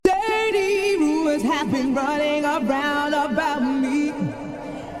demons have been running around about me.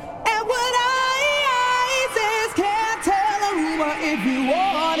 And what I just can't tell a rumor if you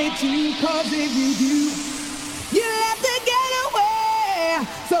wanted to, 'cause if you do, you'll have to get away.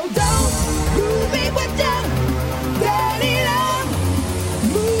 So don't move me with your dirty love.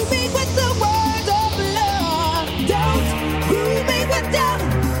 Move me with the words of love. Don't move me with your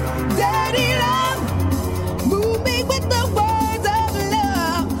dirty love. Move me with the words of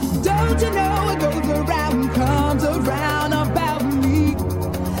love. Don't you know what goes around comes around about me?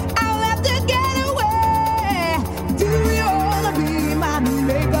 I'll have to get away. Do you wanna be mine?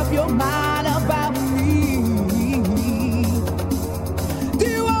 Make up your mind about me. Do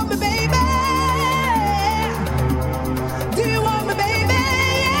you want me, baby? Do you want me, baby?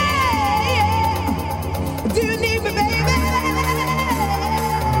 Yeah, yeah. Do you need me, baby?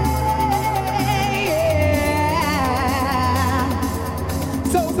 Yeah.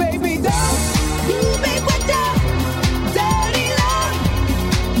 So, baby, don't move me with your dirty love.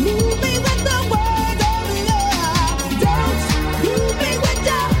 Move me with the words of love. Don't move me with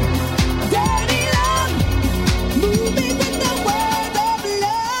your dirty love. Move me with the words of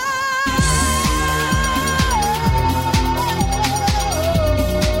love.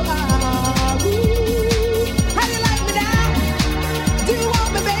 How you like me now? Do you want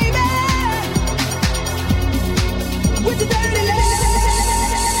me, baby? With your dirty love.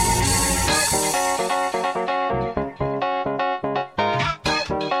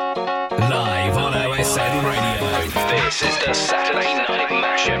 Live on OSN Radio. This is the Saturday Night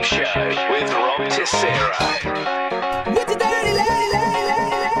Mashup Show with Rob Tissera. With your dirty love.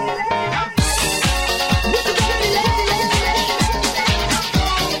 With your dirty love.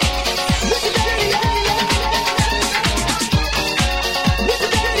 With your dirty love. With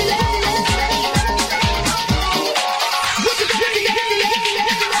your dirty love. With your dirty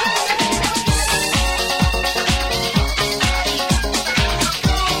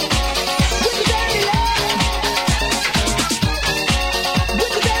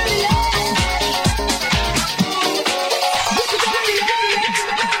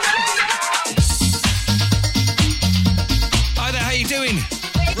Hi there, how you doing?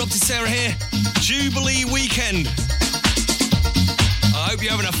 Rob Tissera here. Jubilee weekend. I hope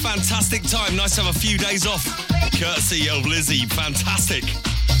you're having a fantastic time. Nice to have a few days off. Courtesy of Lizzie. Fantastic.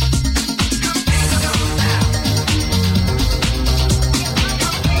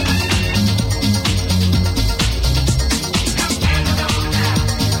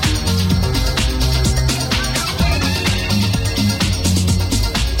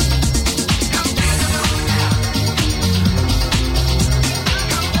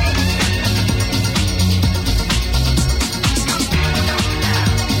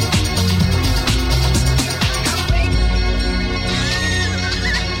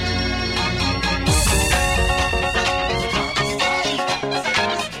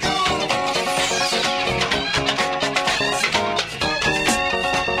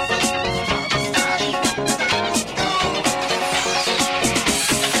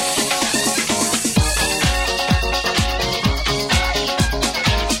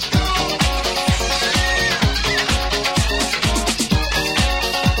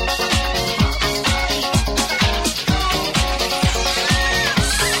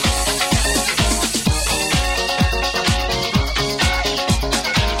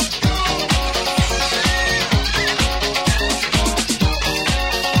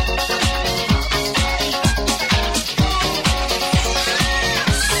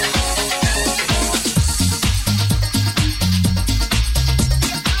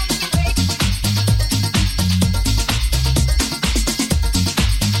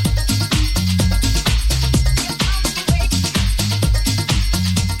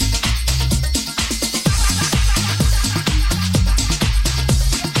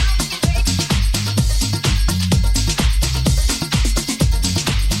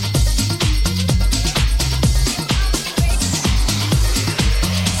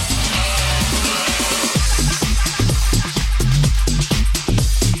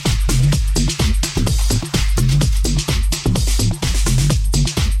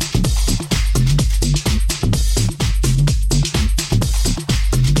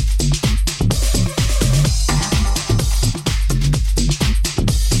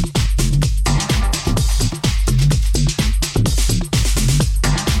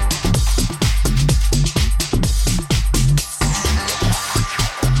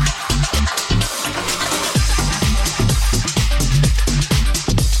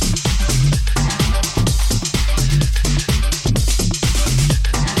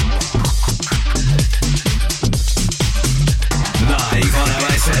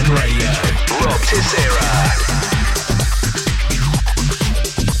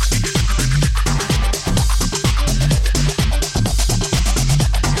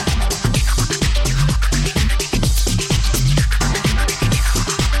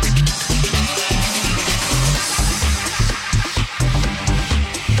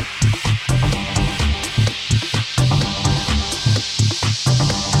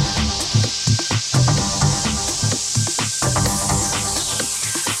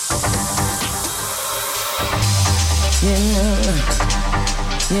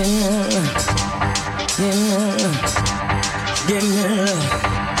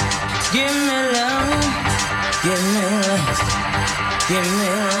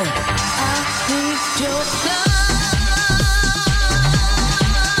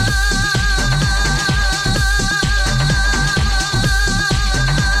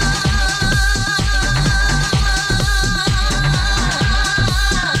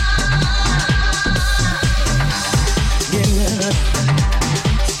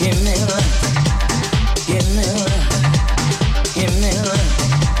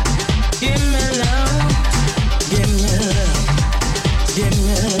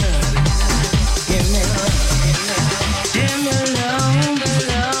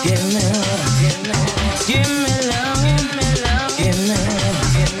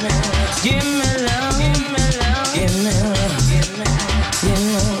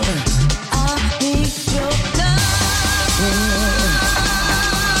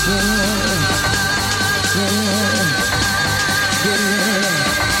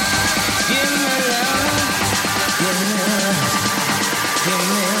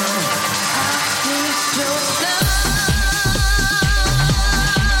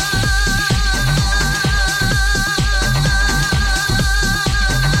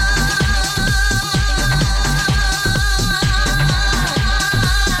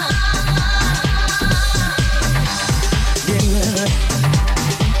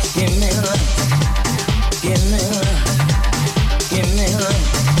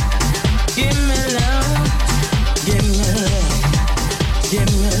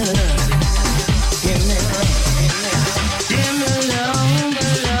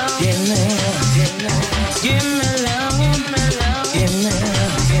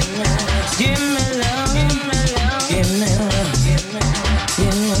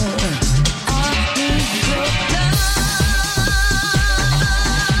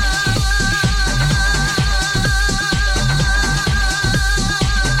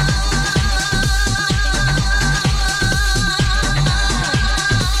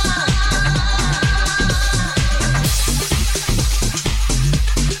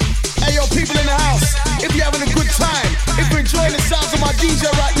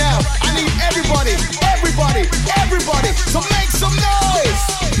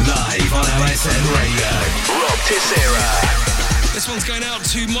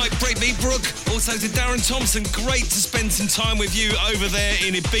 Thompson, great to spend some time with you over there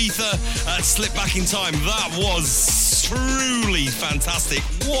in Ibiza at Slip Back in Time. That was truly fantastic.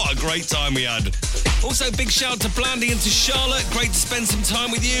 What a great time we had. Also, big shout to Blandy and to Charlotte. Great to spend some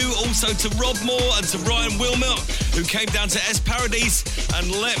time with you. Also to Rob Moore and to Ryan Wilmot, who came down to S Paradise. And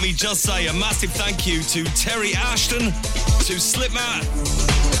let me just say a massive thank you to Terry Ashton, to Slipmat,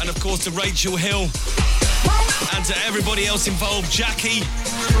 and of course to Rachel Hill, and to everybody else involved, Jackie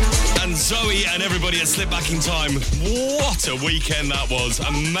and Zoe and everybody at Slip Back in Time. What a weekend that was.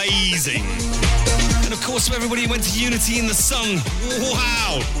 Amazing. And of course to everybody who went to Unity in the Sun.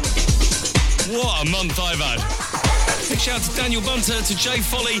 Wow. What a month I've had. Big shout out to Daniel Bunter, to Jay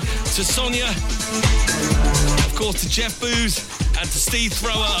Folly, to Sonia, of course to Jeff Booz, and to Steve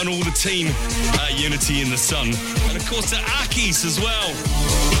Thrower and all the team at Unity in the Sun. And of course to Akis as well,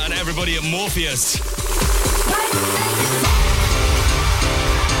 and everybody at Morpheus.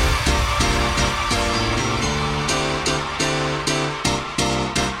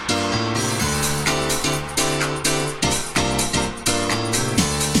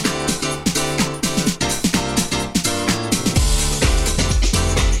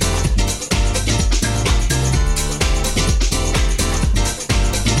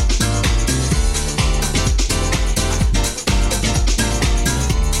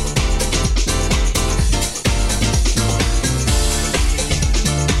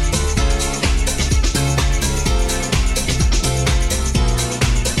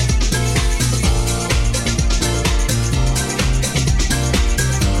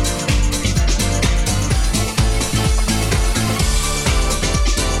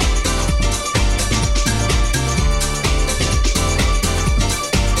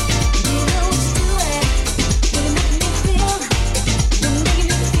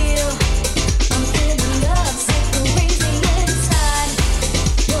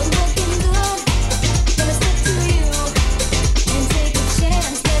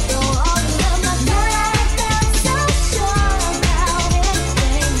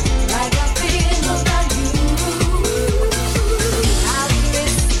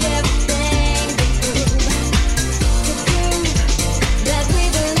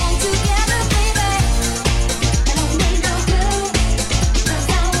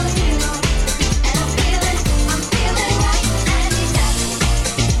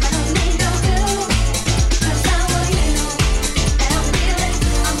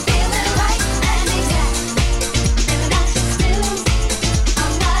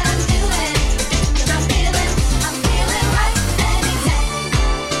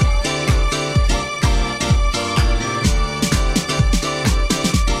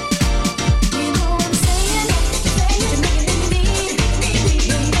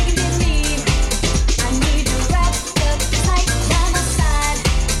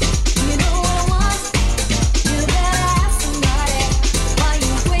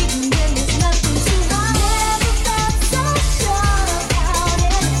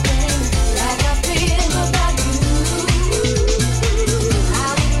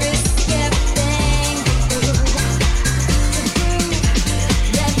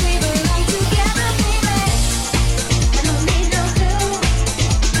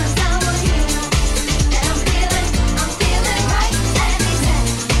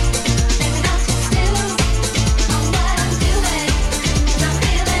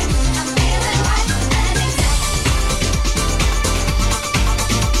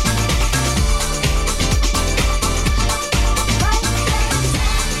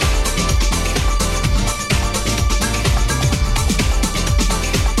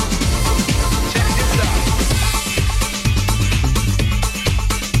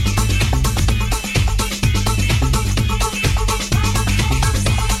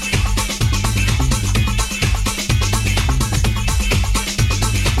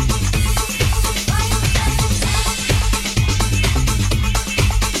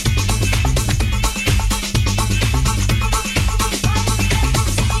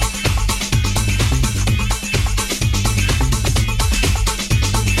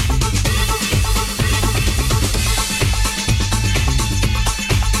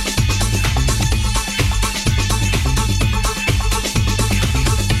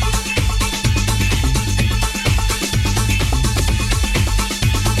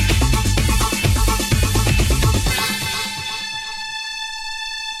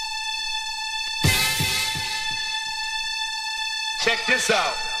 Check this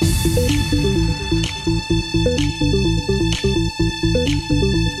out.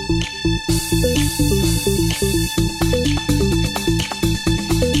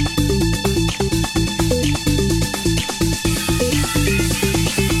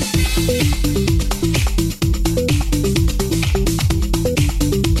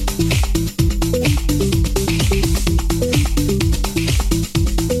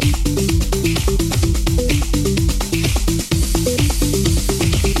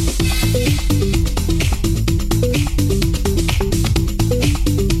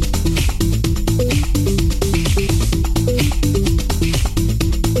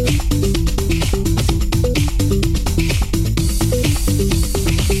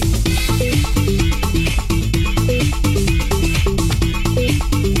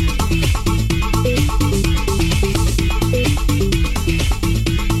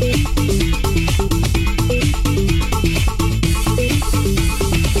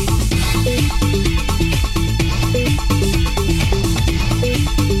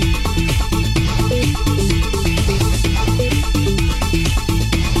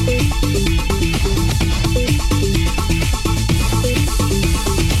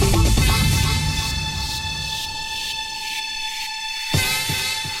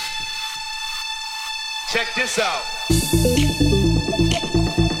 Check this out.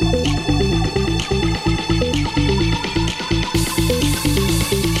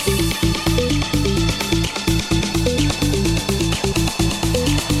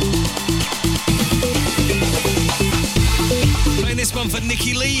 Playing this one for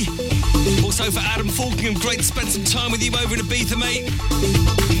Nikki Lee. Also for Adam Falkingham. Great to spend some time with you over in Ibiza, mate.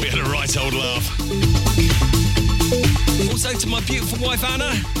 We had a right old laugh. Also to my beautiful wife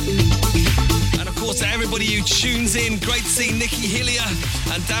Anna. And of course to everybody who tunes in. Great to see Nikki Hillier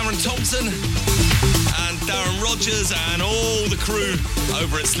and Darren Thompson and Darren Rogers and all the crew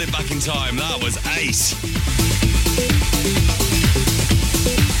over at Slip Back in Time. That was ace.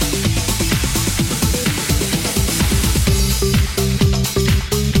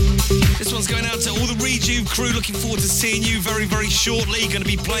 This one's going out to all the Rejuve crew. Looking forward to seeing you very, very shortly. Going to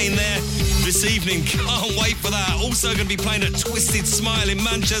be playing there this evening. Can't wait for that. Also going to be playing at Twisted Smile in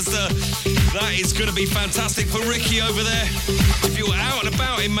Manchester. That is going to be fantastic for Ricky over there. If you're out and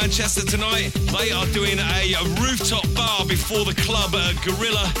about in Manchester tonight, they are doing a rooftop bar before the club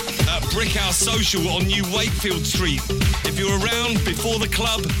Gorilla at Brickhouse Social on New Wakefield Street. If you're around before the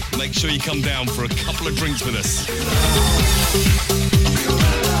club, make sure you come down for a couple of drinks with us.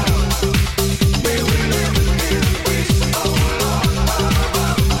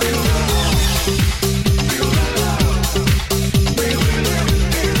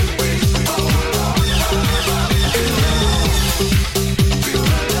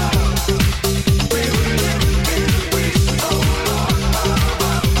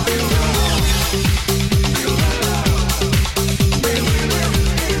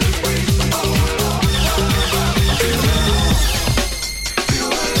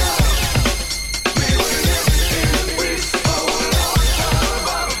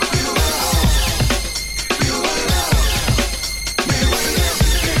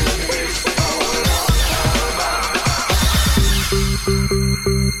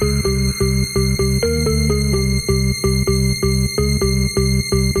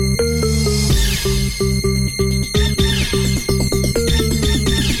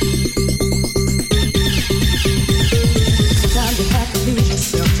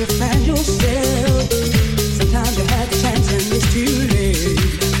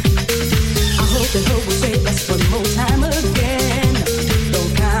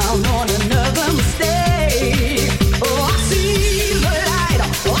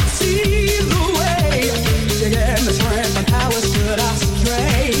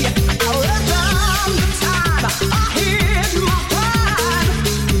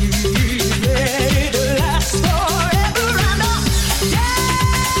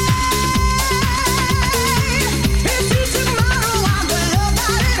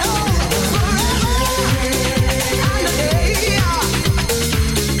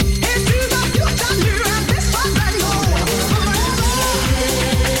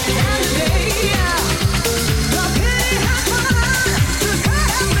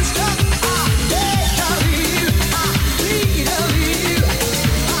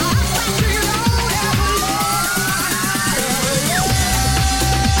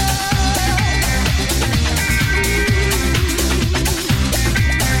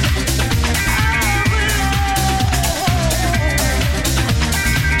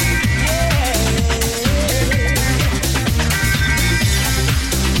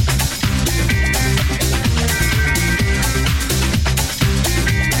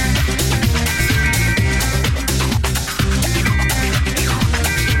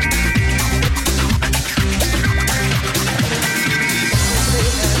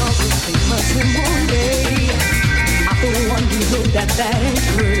 him one day. I'm the one who hope that ain't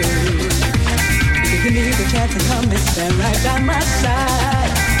true. Give me the chance to come and stand right by my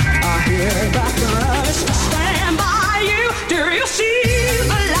side. I hear about the rush, stand by you. Do you see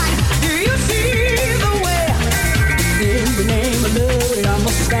the light? Do you see the way? In the name of love, I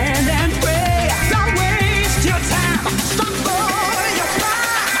must stand and pray. Don't waste your time, stop for your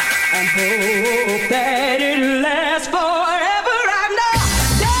pride, and hope that it lasts forever. I know.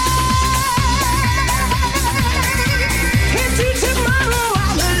 Into tomorrow,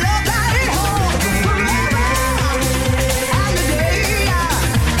 I'm the love that it holds.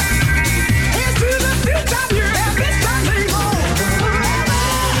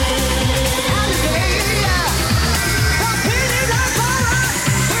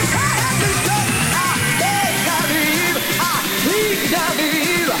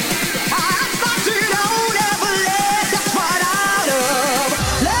 I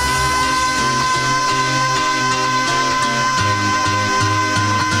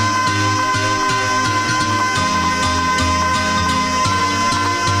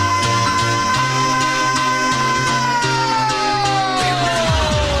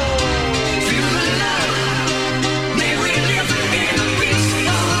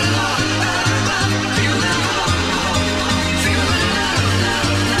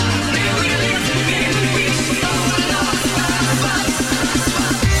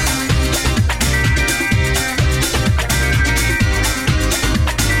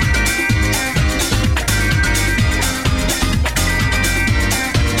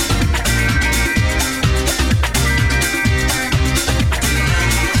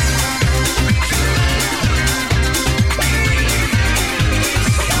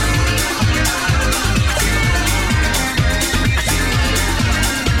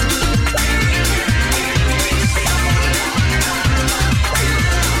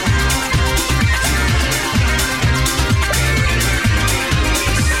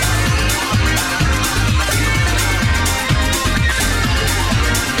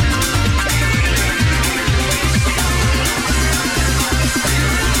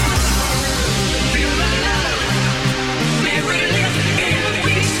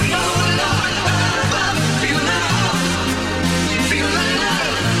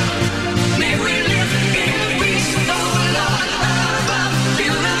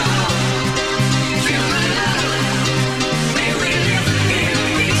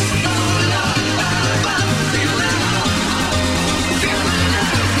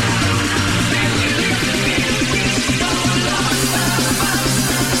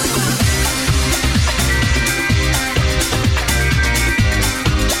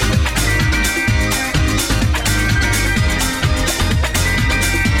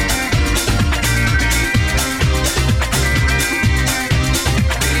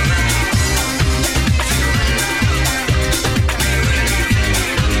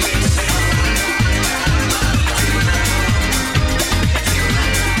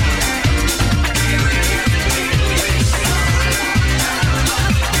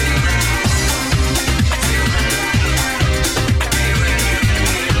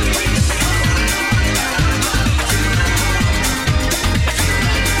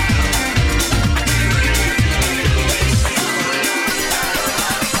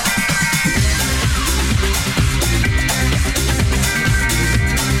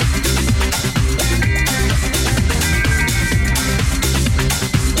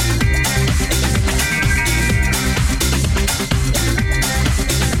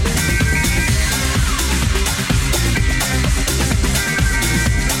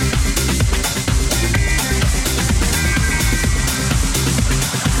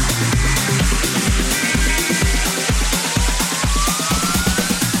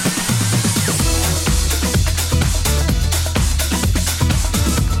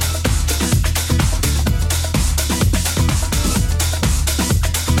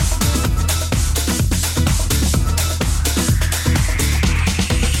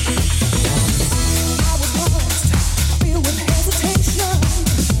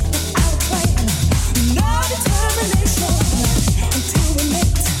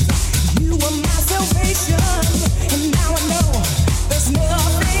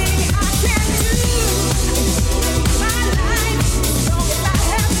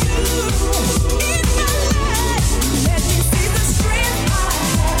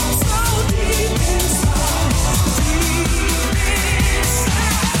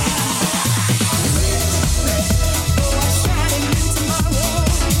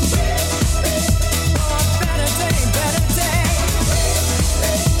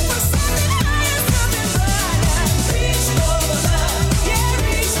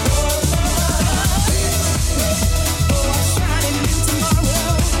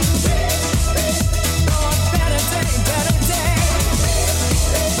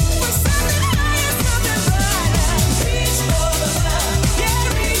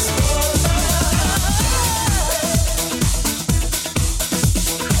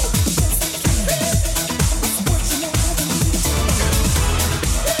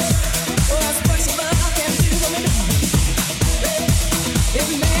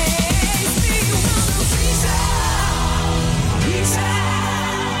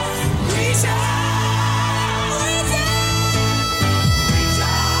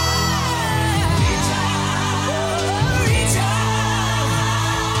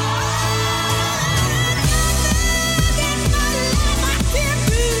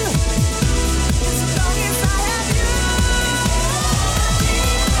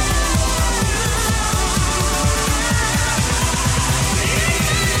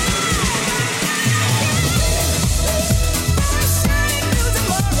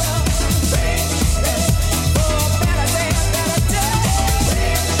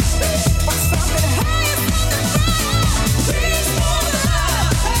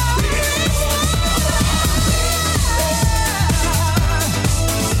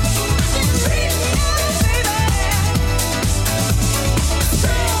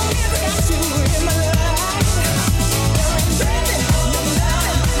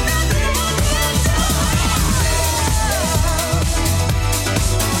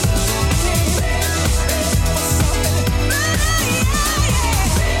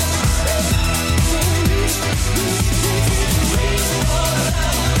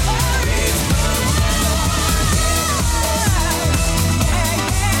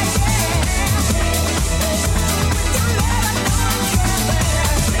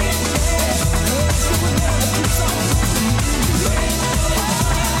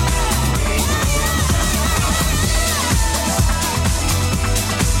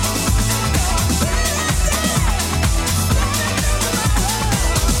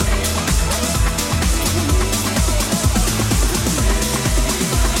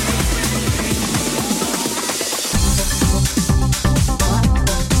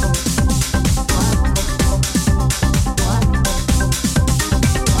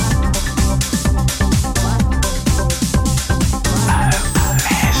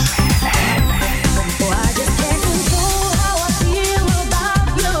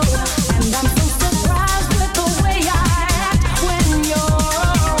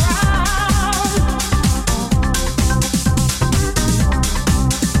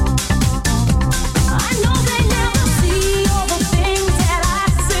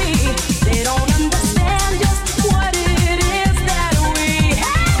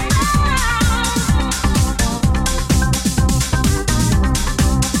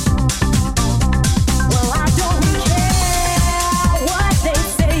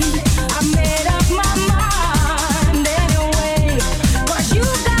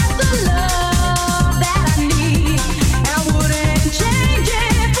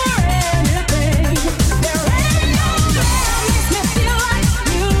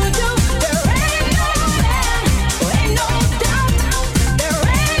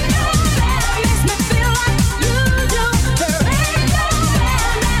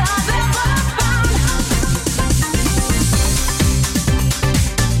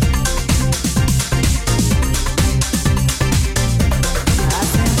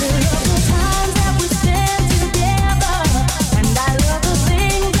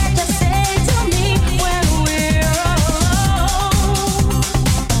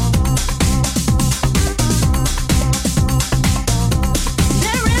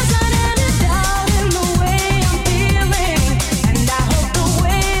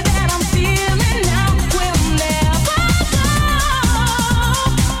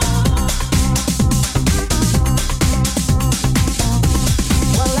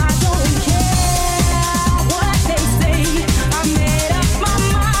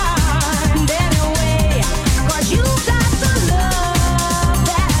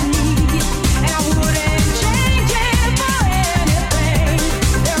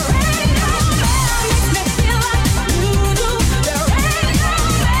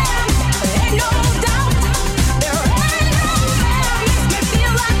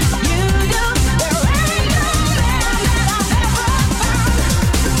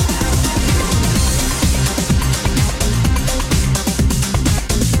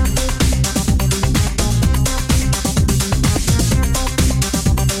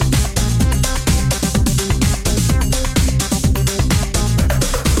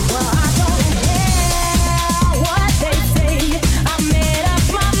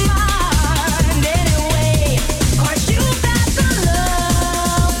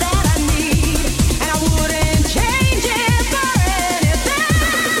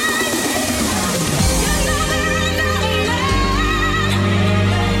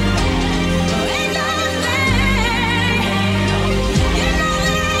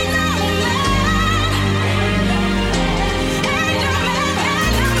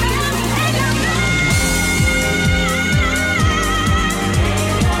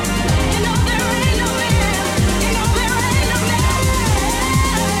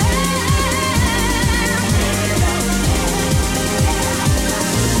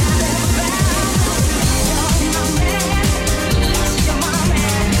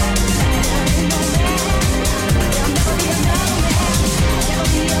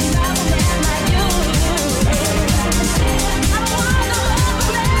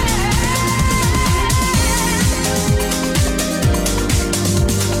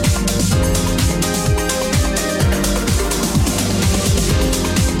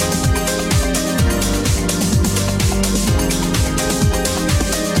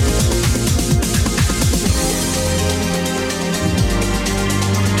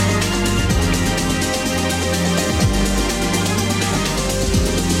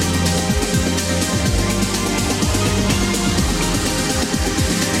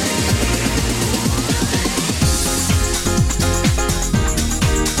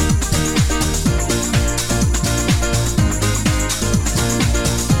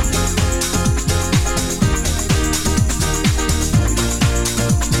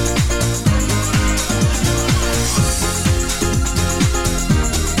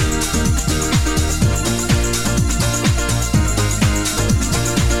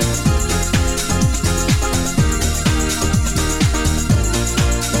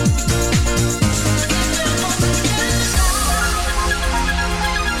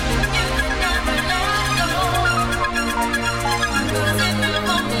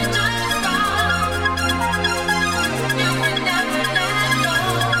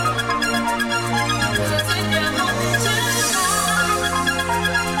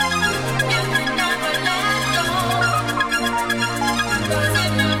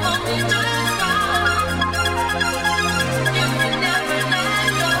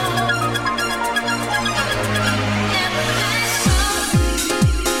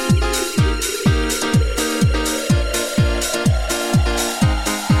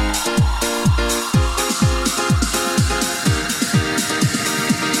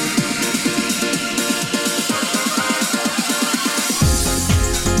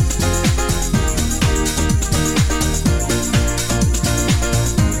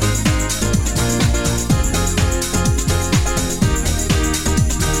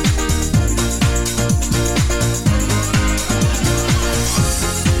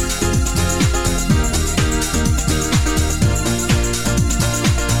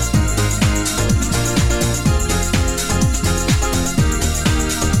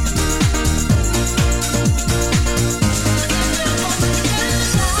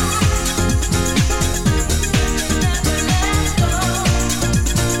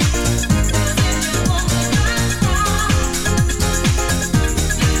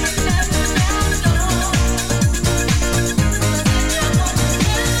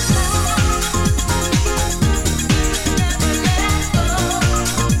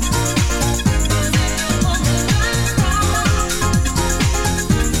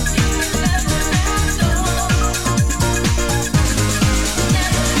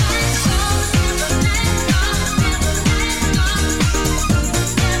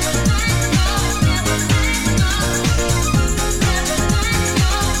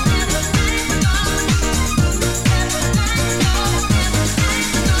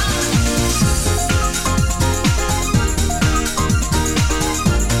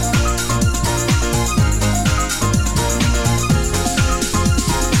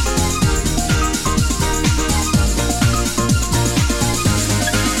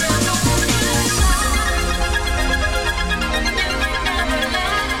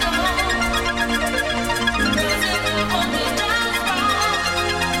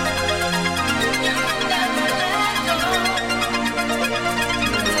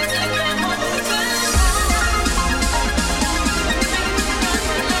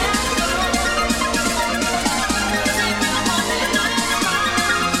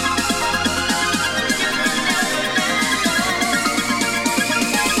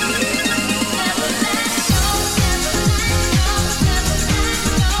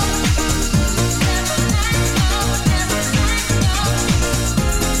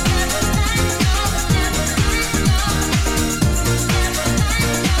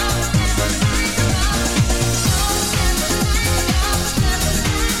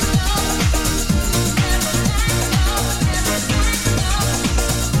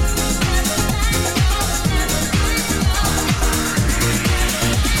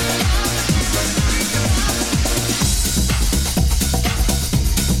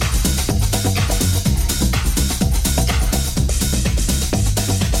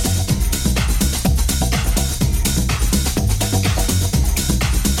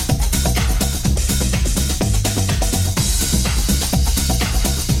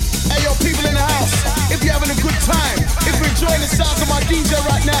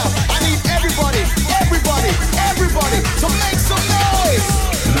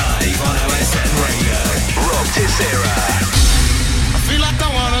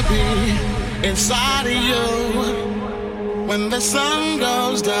inside of you when the sun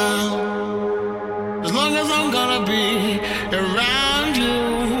goes down. As long as I'm gonna be around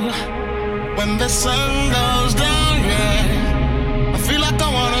you when the sun goes down, yeah. I feel like I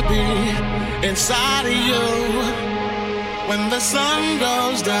wanna be inside of you when the sun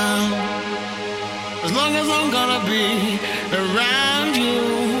goes down. As long as I'm gonna be around you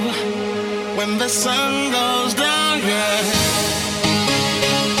when the sun goes down, yeah.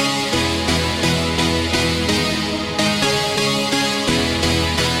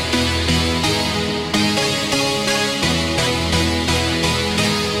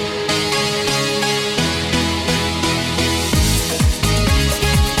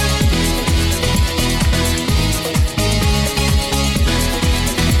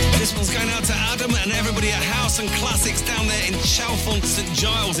 And classics down there in Chalfont St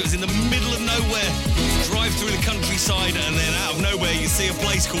Giles. It was in the middle of nowhere. Drive through the countryside and then out of nowhere you see a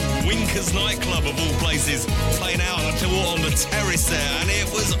place called Winkers Nightclub of all places playing out on the terrace there, and it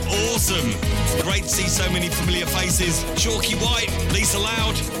was awesome. Great to see so many familiar faces. Chalky White, Lisa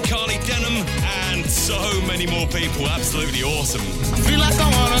Loud, Carly Denham and so many more people. Absolutely awesome. I feel like I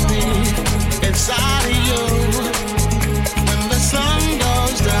wanna be inside of you when the sun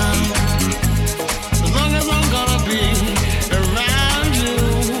goes down. I'm gonna be around you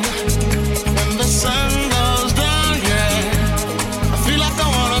when the sun goes down, yeah. I feel like I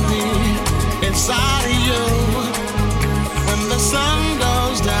wanna be inside of you when the sun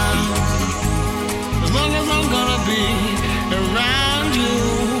goes down. As long as I'm gonna be around you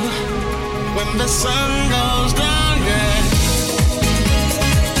when the sun goes down, yeah.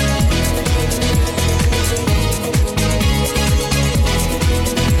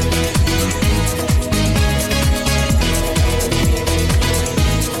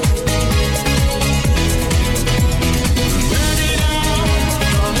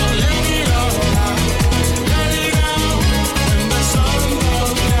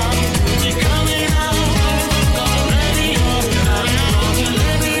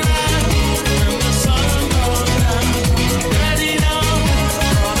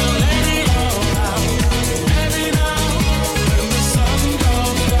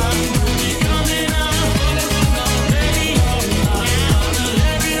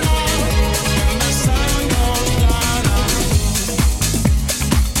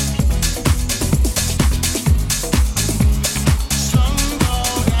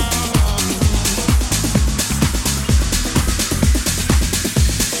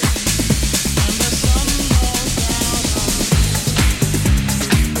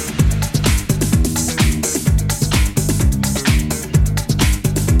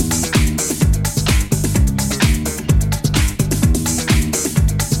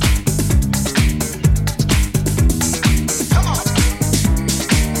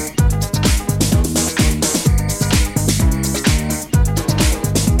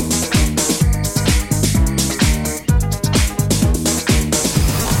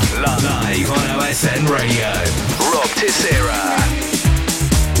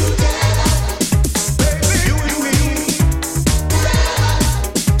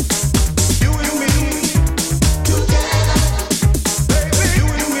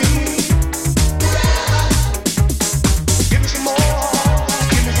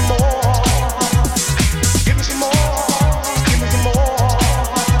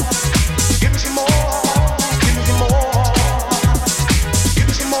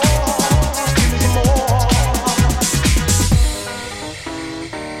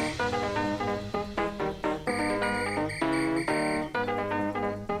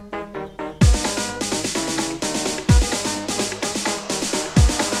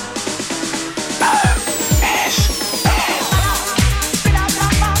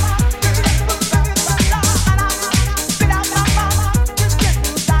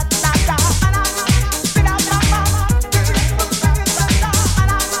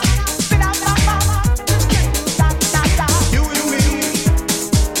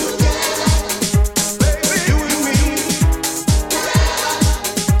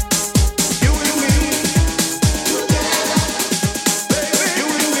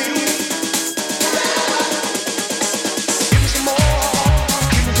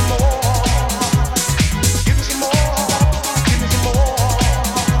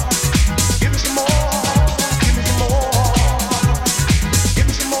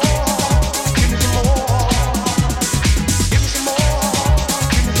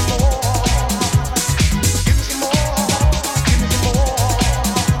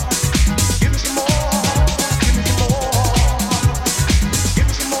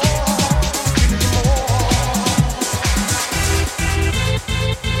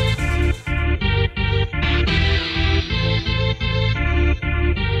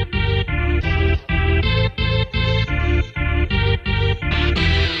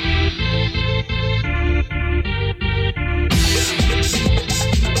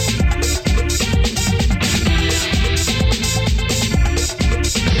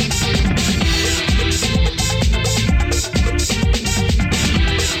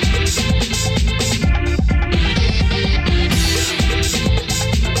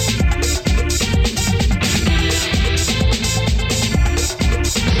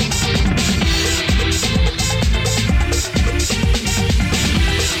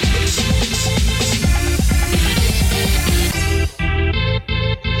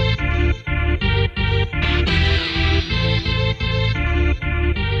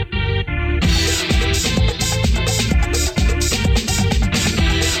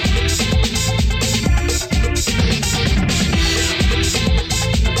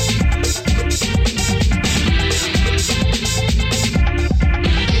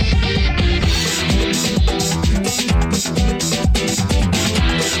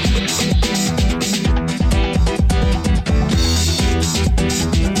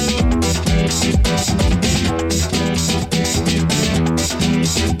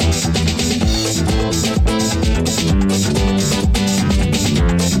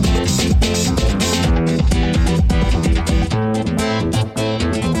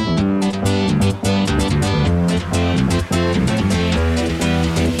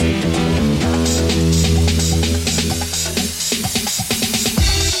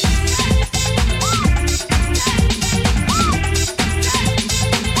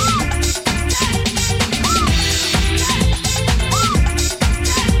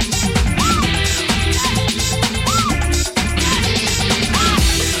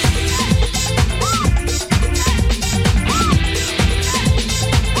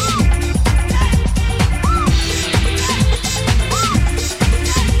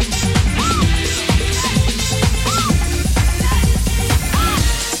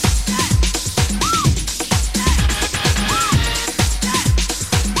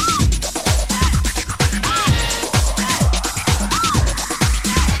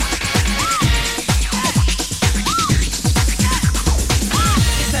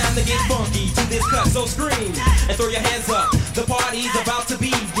 time to get funky to this cut, so scream and throw your hands up. The party's about to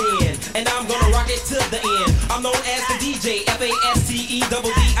begin, and I'm gonna rock it to the end. I'm known as the DJ, FASTEDDIE.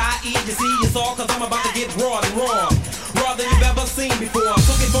 You see, it's all cause I'm about to get raw and wrong. Raw than you've ever seen before.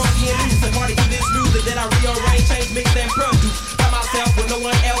 So get funky and loose and party to this music that I rearrange, change, mix, and produce. By myself with no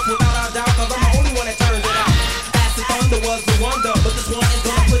one else, without a doubt, cause I'm the only one that turns it out. Acid Thunder was the wonder, but this one is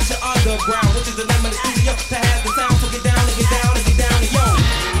gonna put you underground, which is the name of the studio that has the sound. So get down and get down and get down and yo.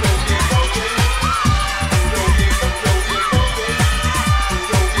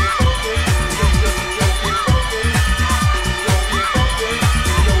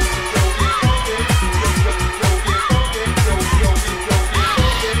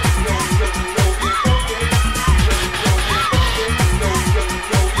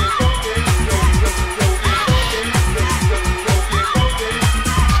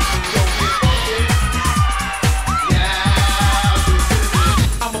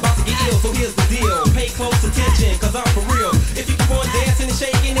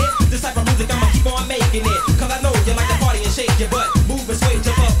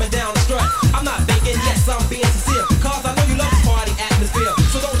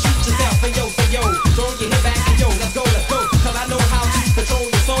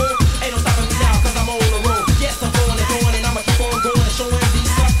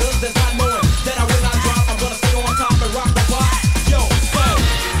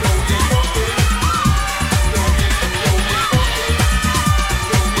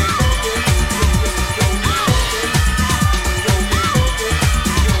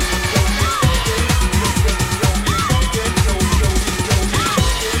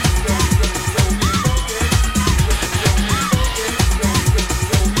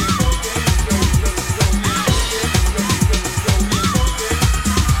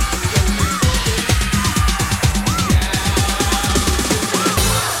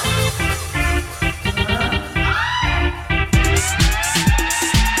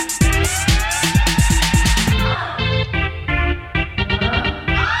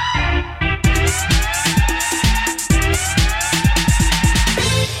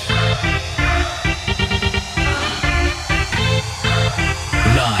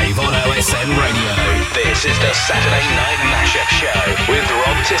 This is the Saturday Night Mashup Show with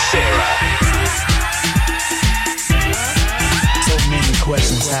Rob Tissera. So many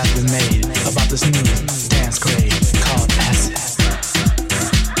questions have been made about this new dance craze called acid.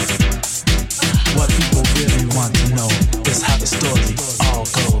 What people really want to know is how the story all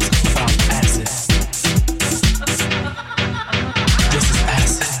goes about acid. This is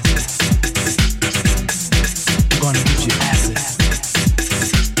acid. I'm gonna give you acid.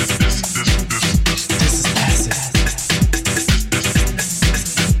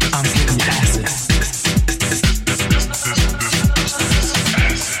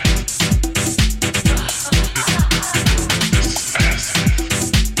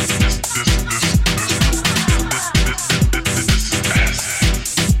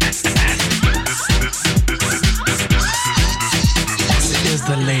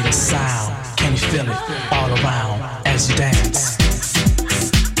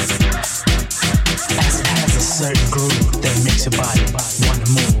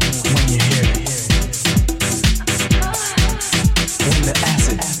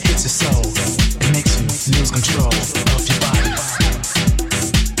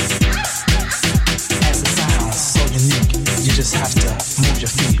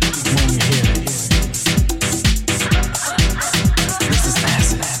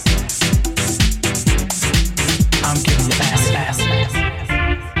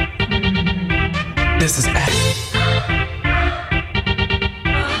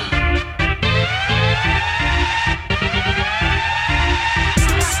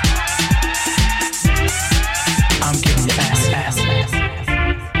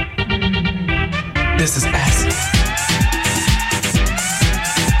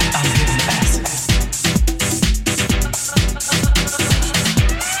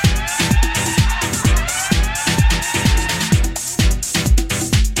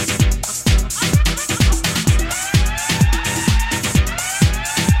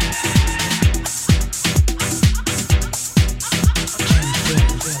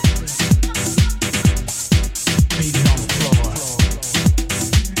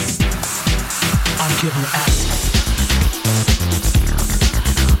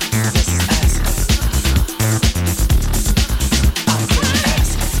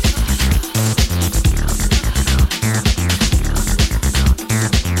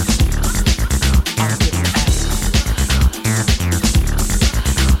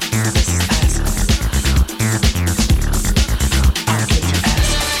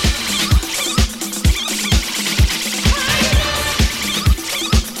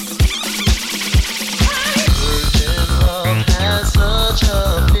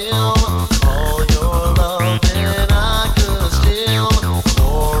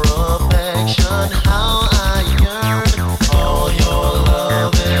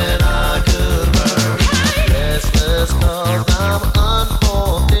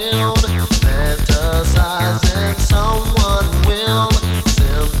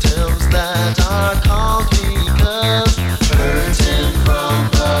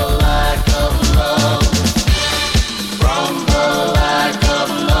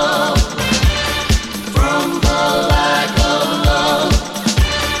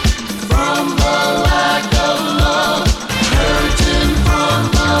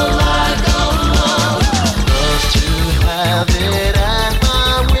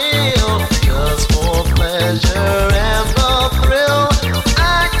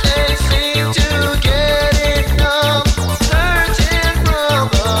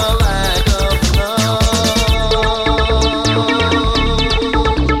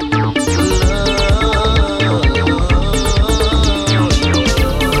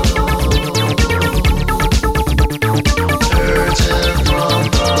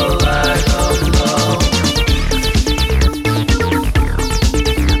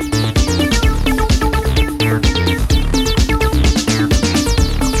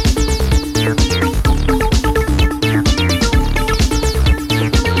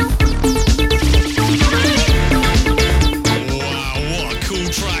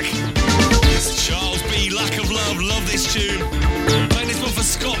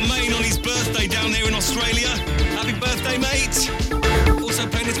 Alex. Also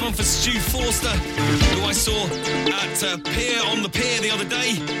playing this one for Stu Forster, who I saw at on the pier the other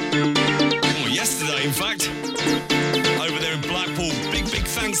day. Or yesterday, in fact. Over there in Blackpool. Big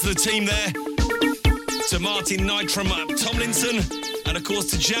thanks to the team there. To Martin Nitram Tomlinson. And of course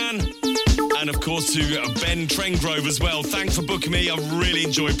to Jan. And of course to Ben Trengrove as well. Thanks for booking me. I've really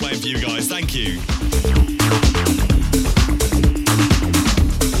enjoyed playing for you guys. Thank you.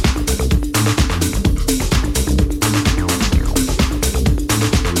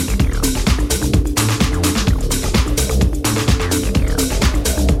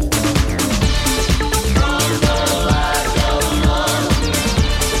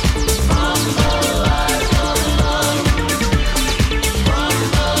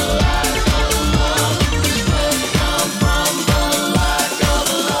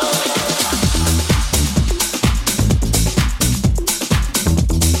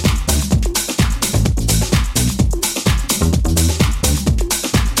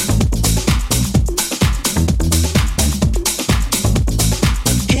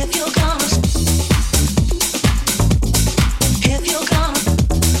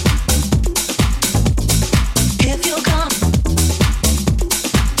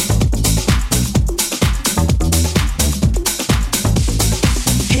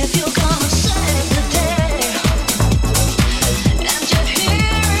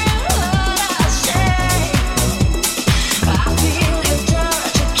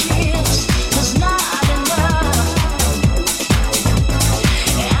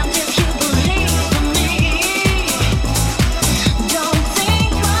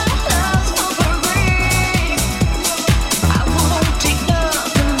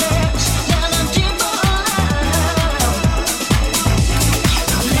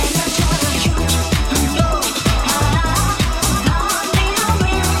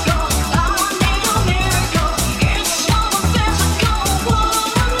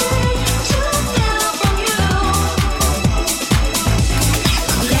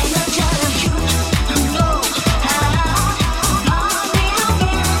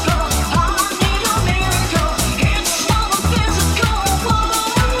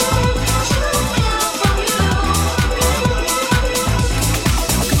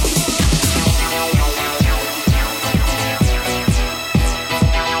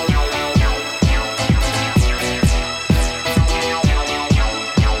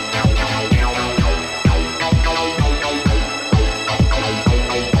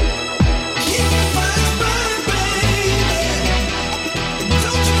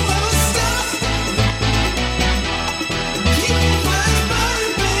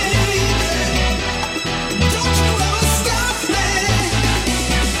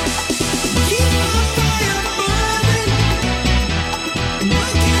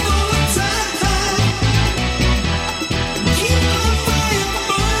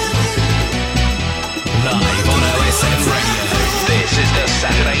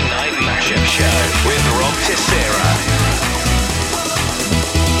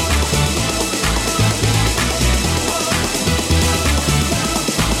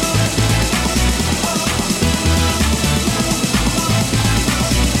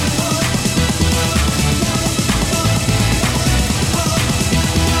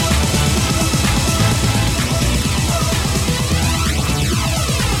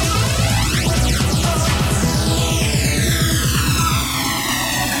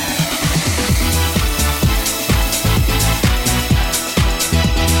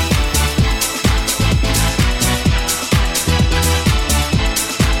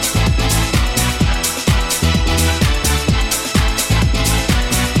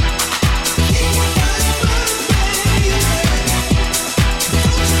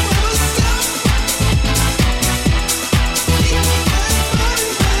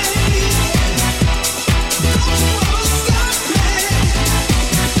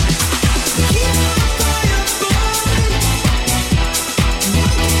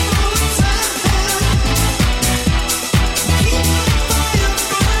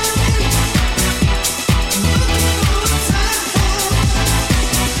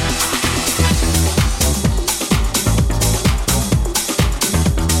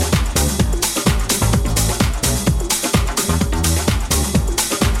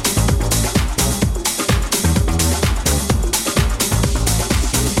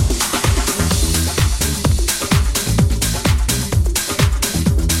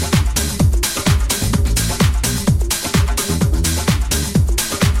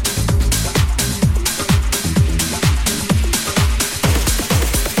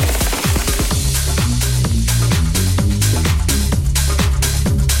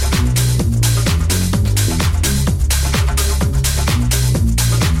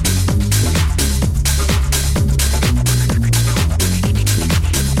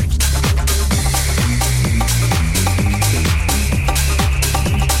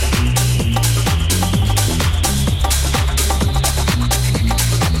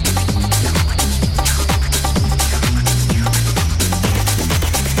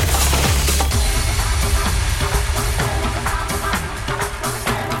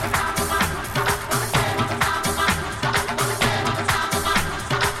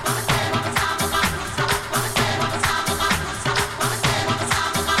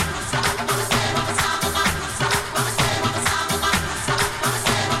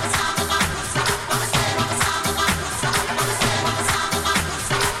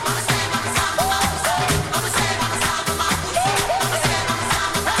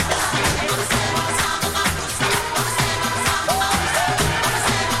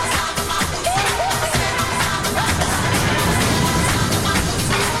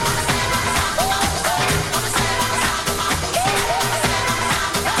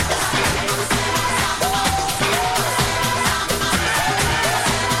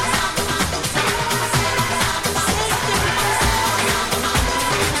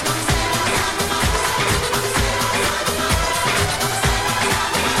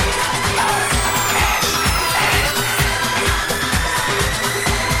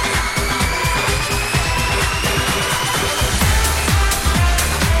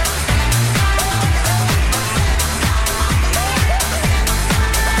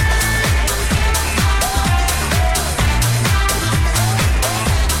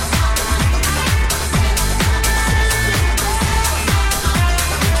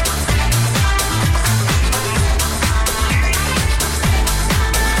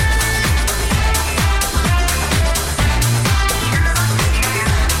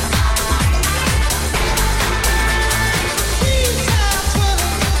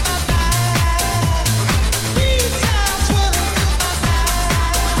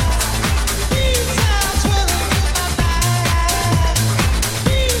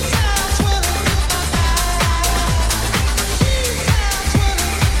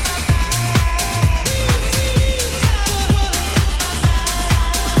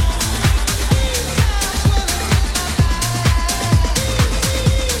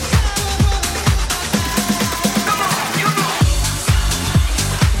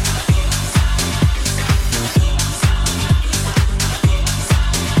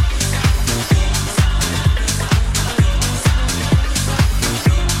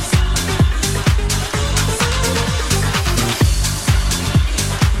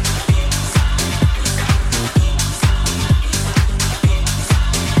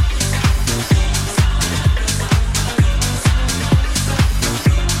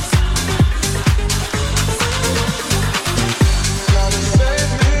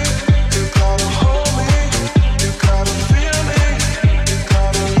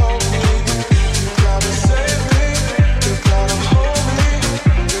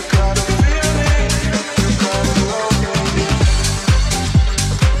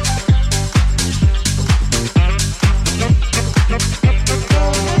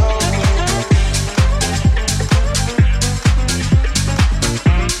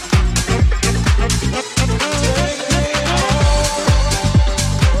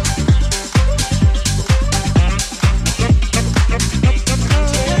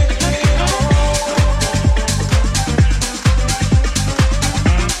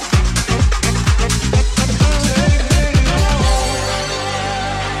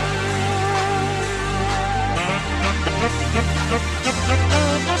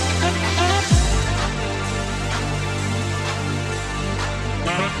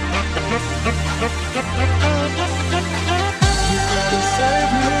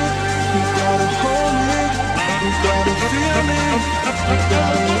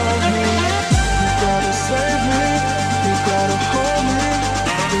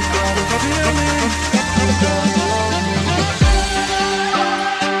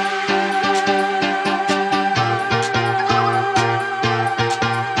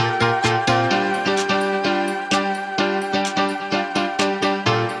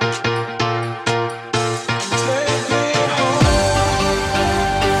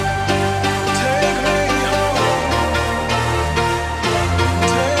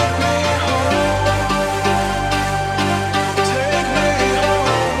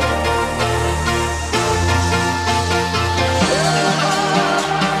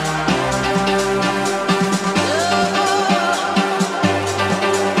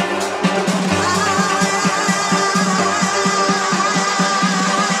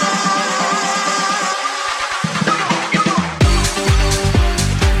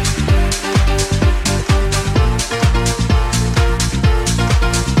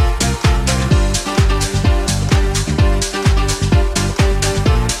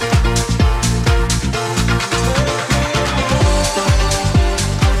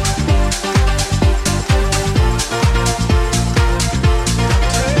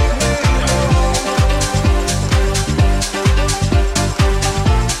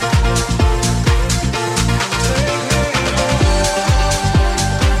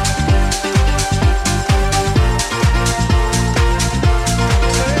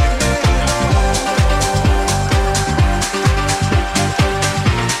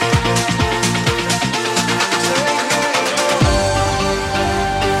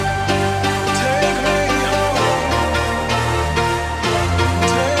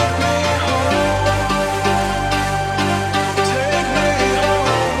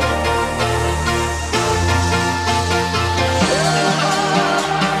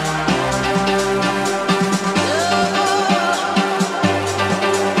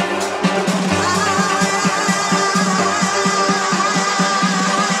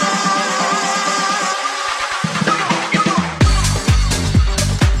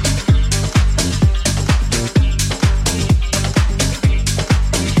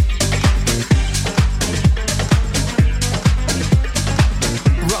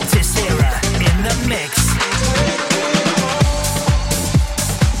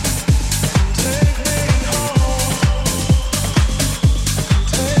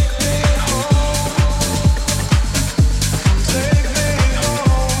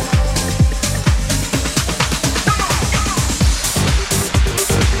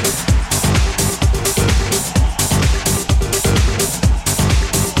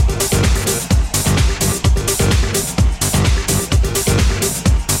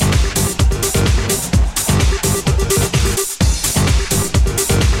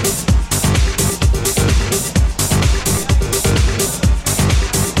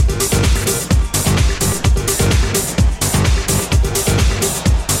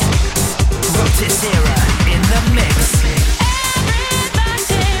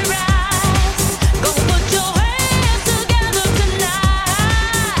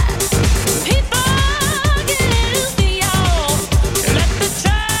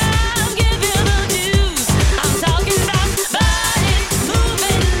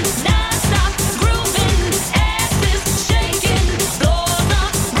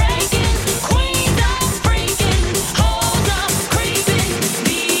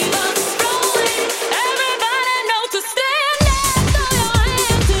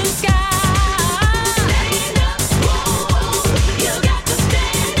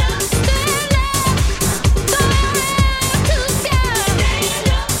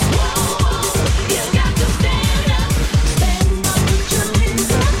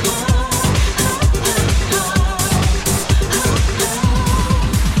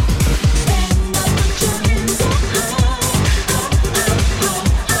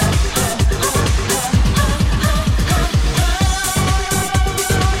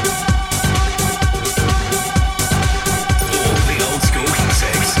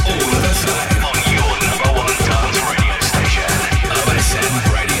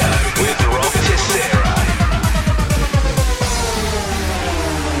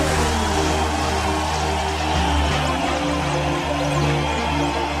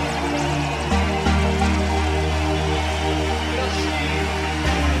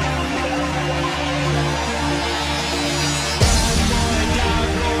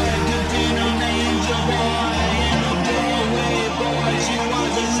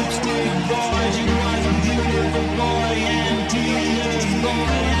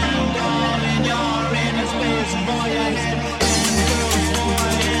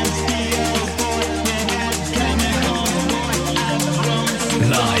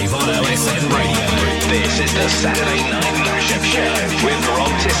 OSN Radio. This is the Saturday Night Mashup Show with Rob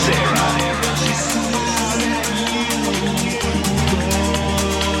Tissera.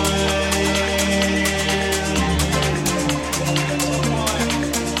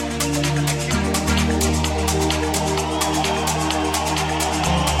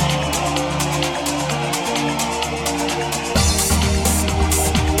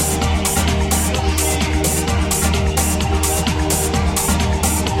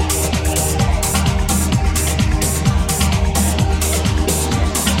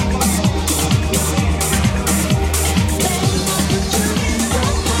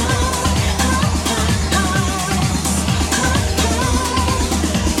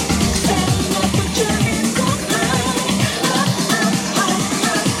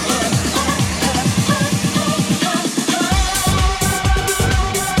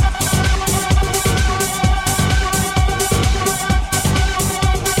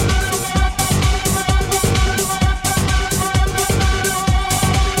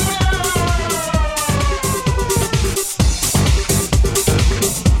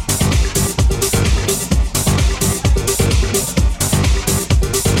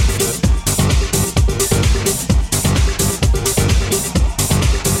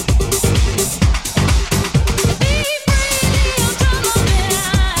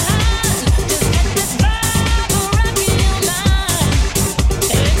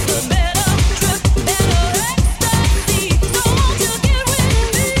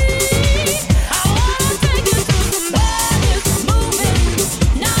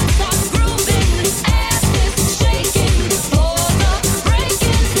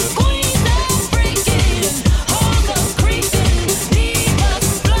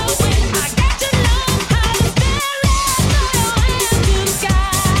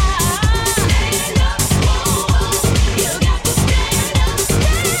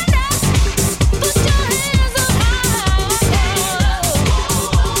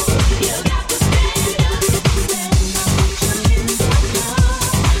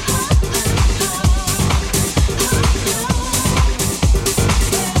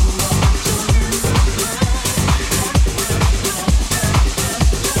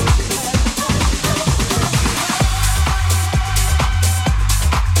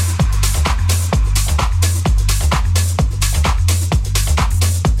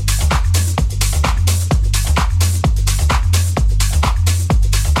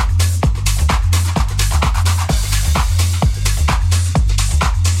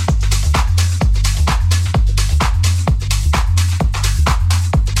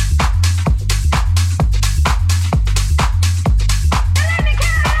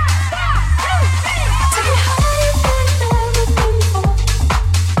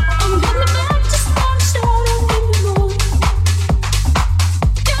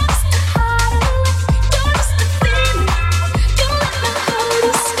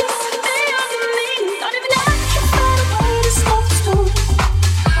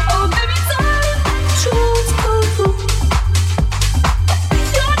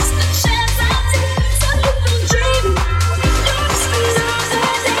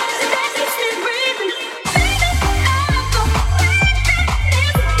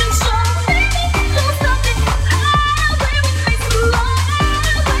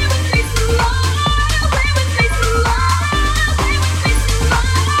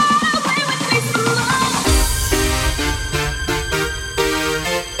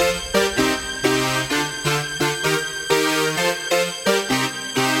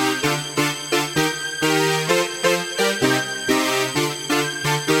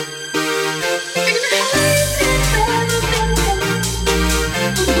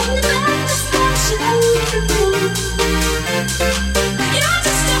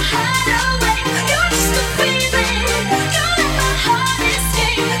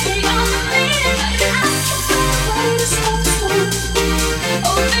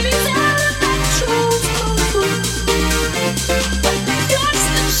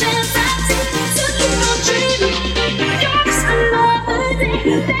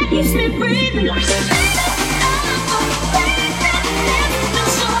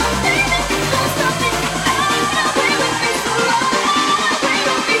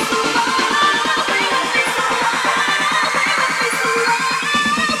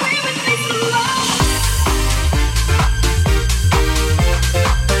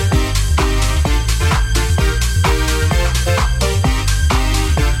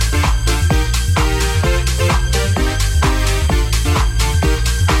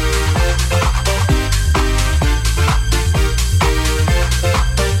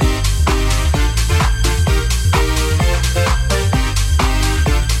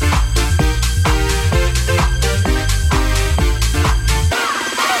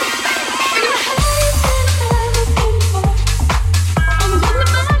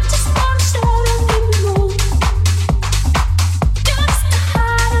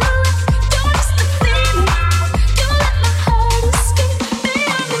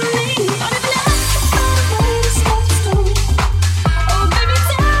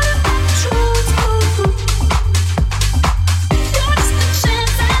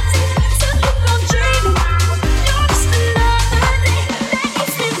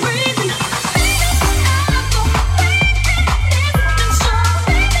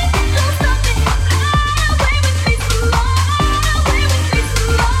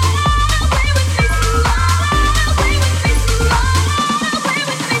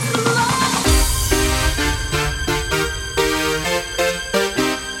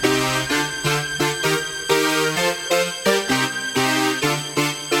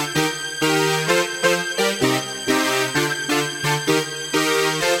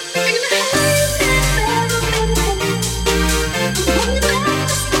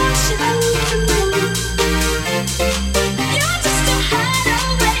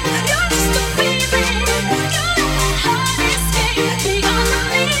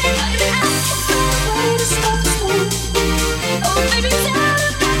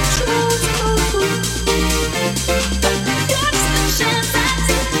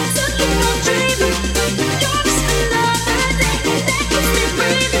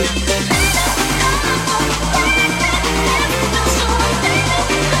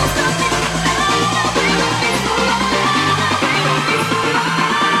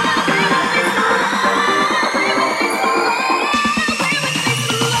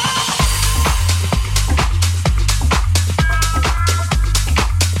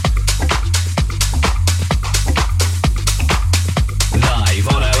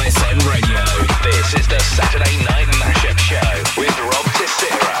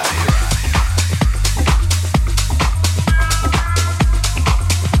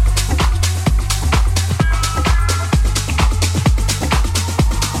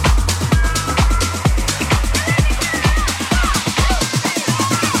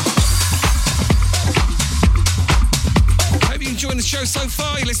 show so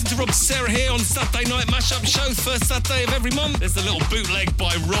far. You listen to Rob Sarah here on Saturday Night Mashup Show, first Saturday of every month. There's a little bootleg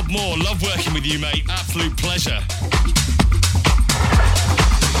by Rob Moore. Love working with you, mate. Absolute pleasure.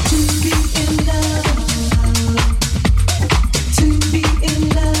 To be in love, to be in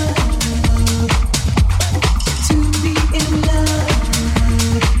love, to be in love,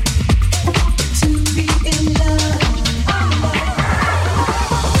 to be in love.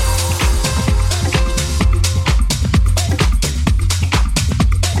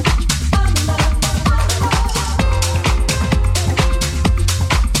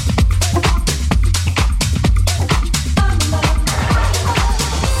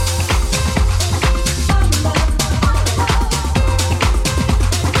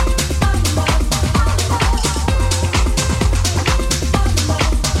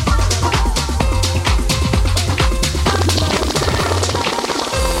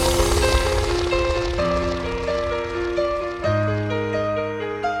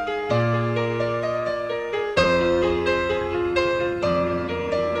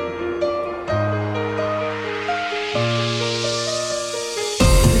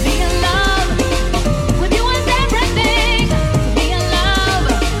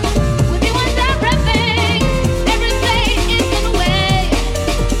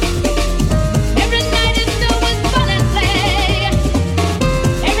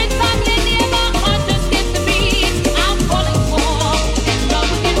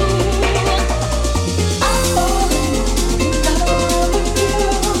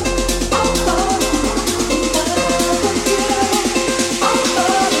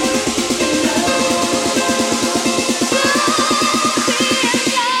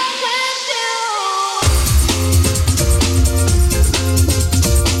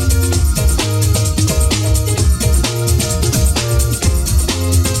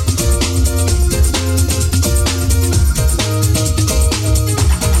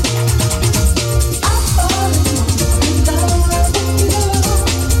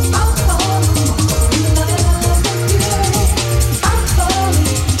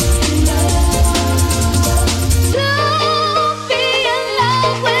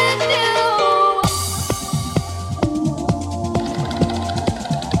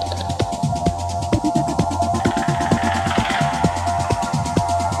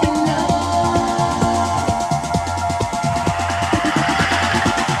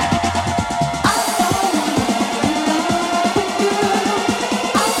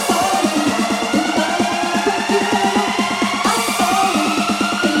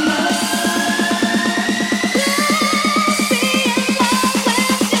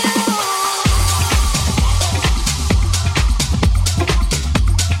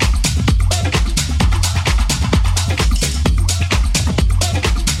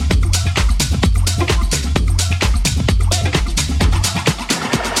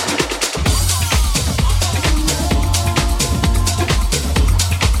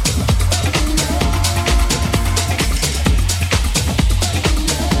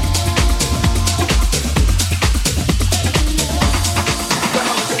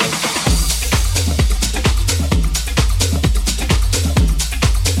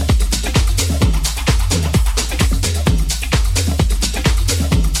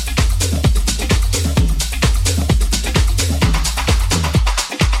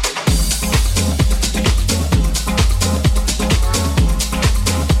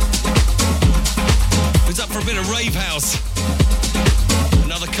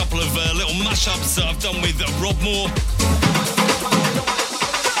 mashups that I've done with Rob Moore.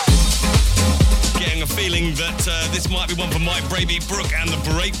 Getting a feeling that this might be one for Mike Breakbeat Brook and the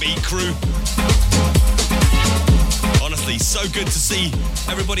Breakbeat crew. Honestly, so good to see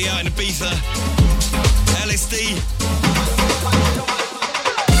everybody out in Ibiza. LSD,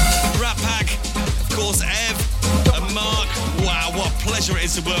 Rat Pack, of course Ev and Mark. Wow, what a pleasure it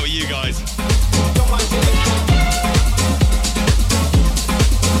is to work with you guys.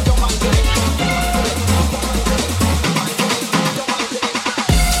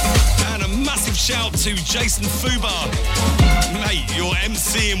 And a massive shout to Jason Fubar. Mate, your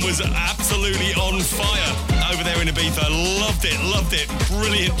MCing was absolutely on fire over there in Ibiza. Loved it.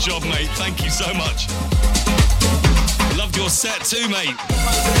 Brilliant job, mate. Thank you so much. Loved your set too, mate.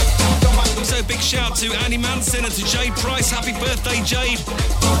 So big shout to Andy Manson and to Jade Price. Happy birthday, Jade.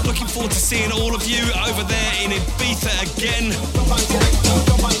 Looking forward to seeing all of you over there in Ibiza again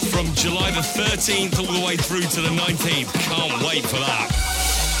from July the 13th all the way through to the 19th. Can't wait for that.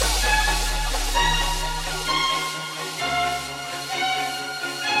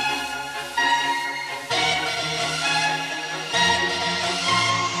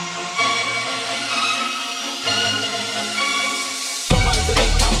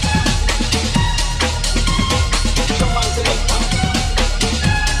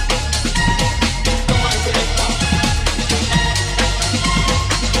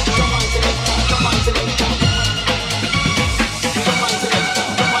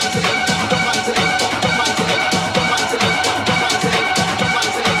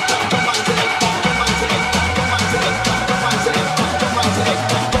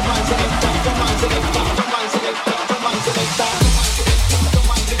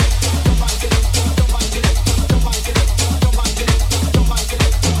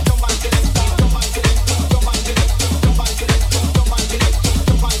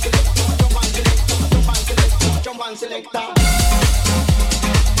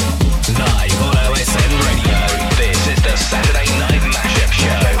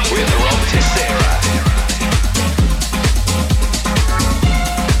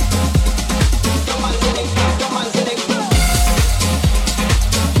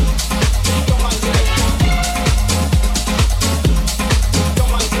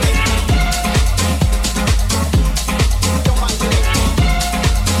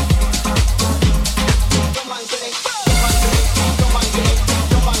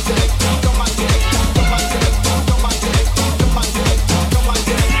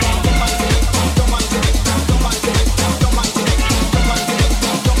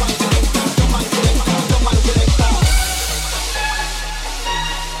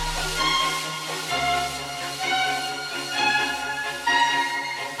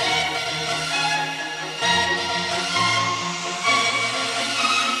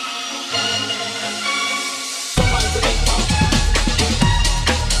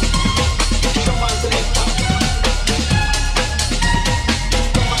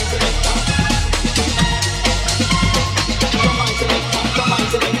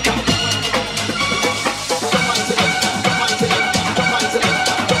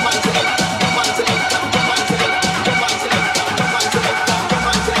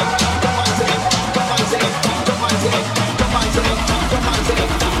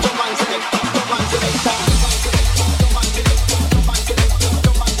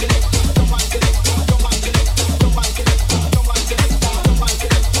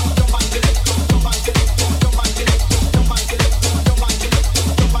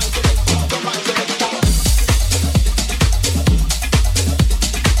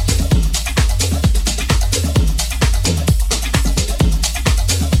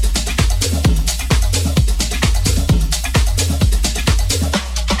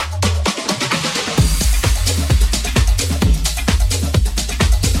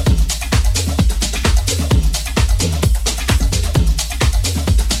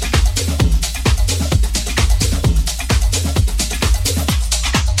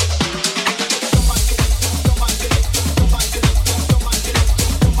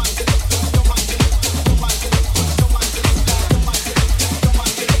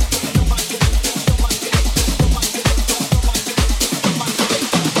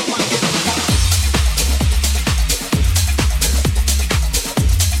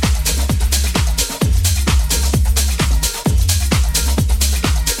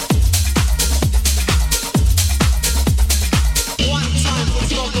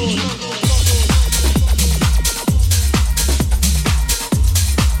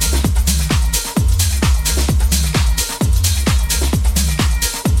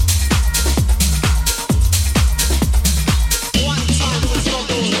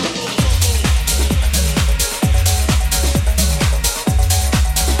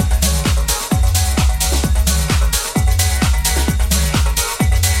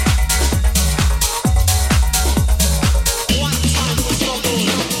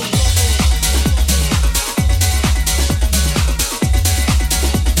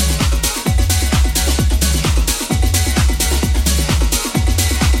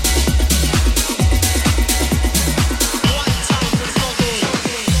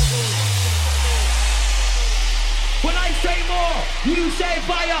 You say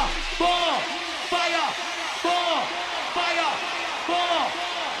fire, four, fire, four, fire, four,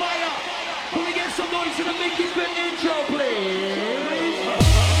 fire. Can we get some noise to the Mickey Fit intro, please?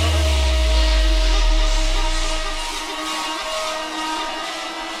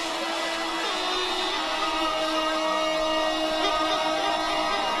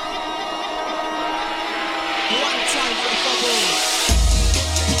 One time for the bubble.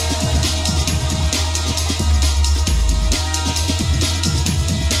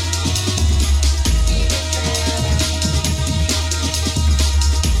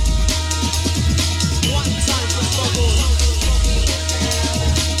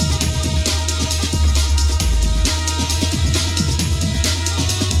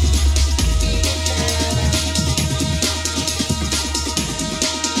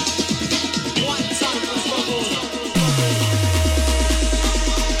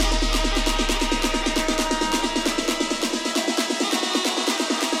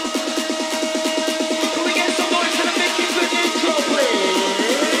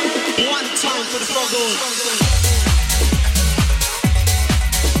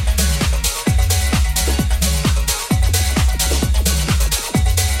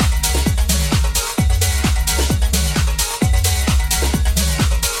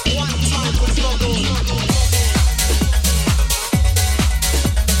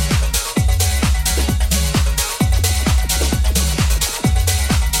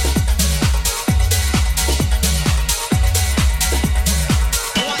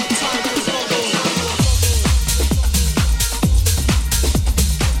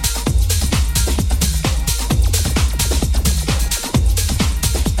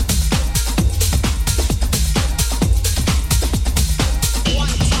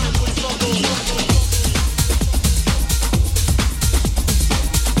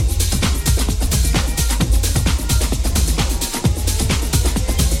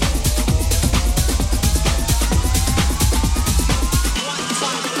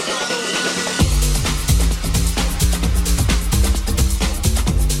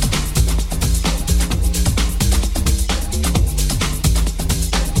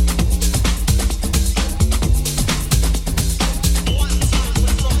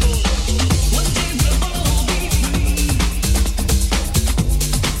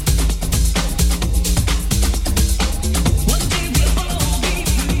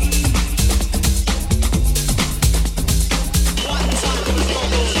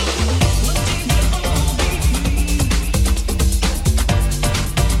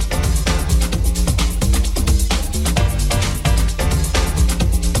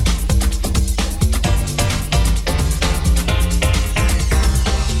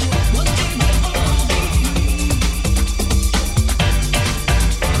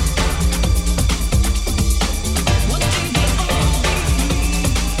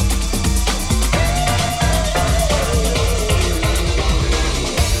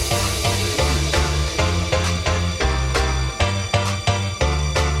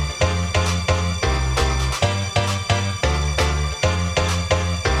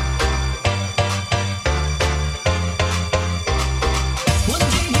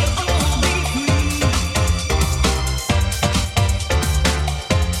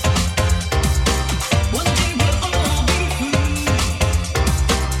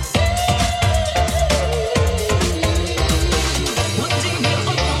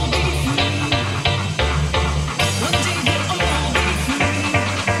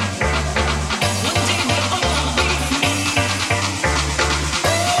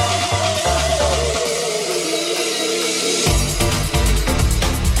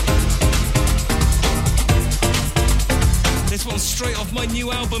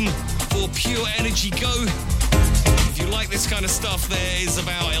 Stuff, there is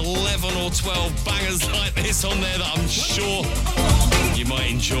about 11 or 12 bangers like this on there that I'm sure you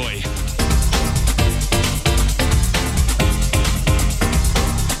might enjoy.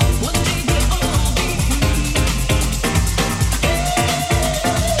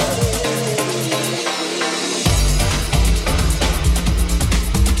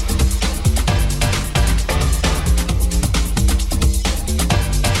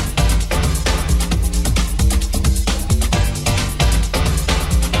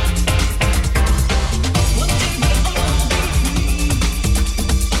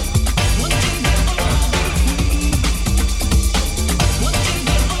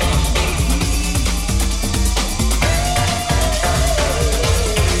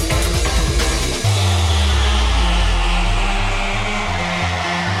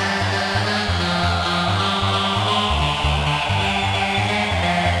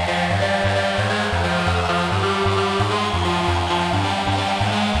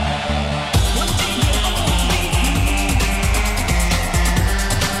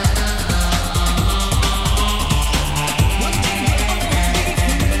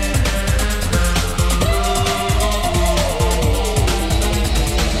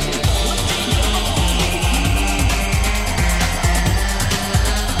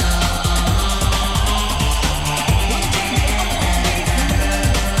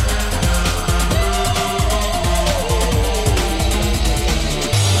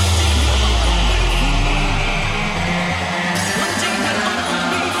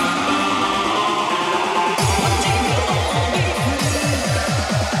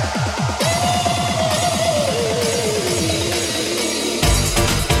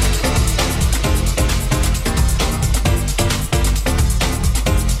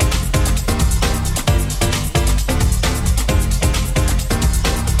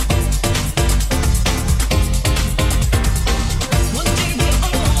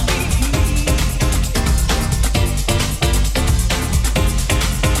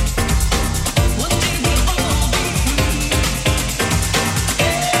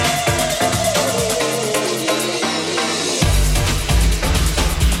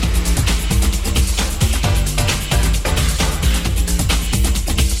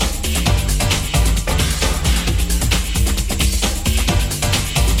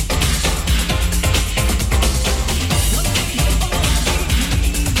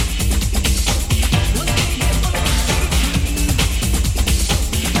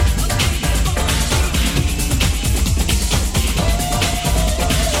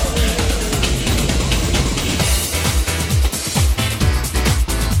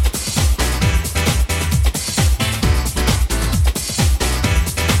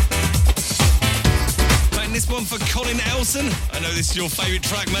 this is your favourite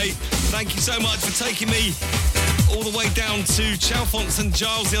track, mate. Thank you so much for taking me all the way down to Chalfont St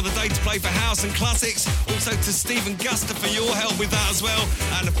Giles the other day to play for House and Classics. Also to Stephen Guster for your help with that as well.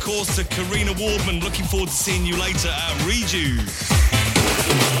 And of course to Karina Wardman. Looking forward to seeing you later at Reju.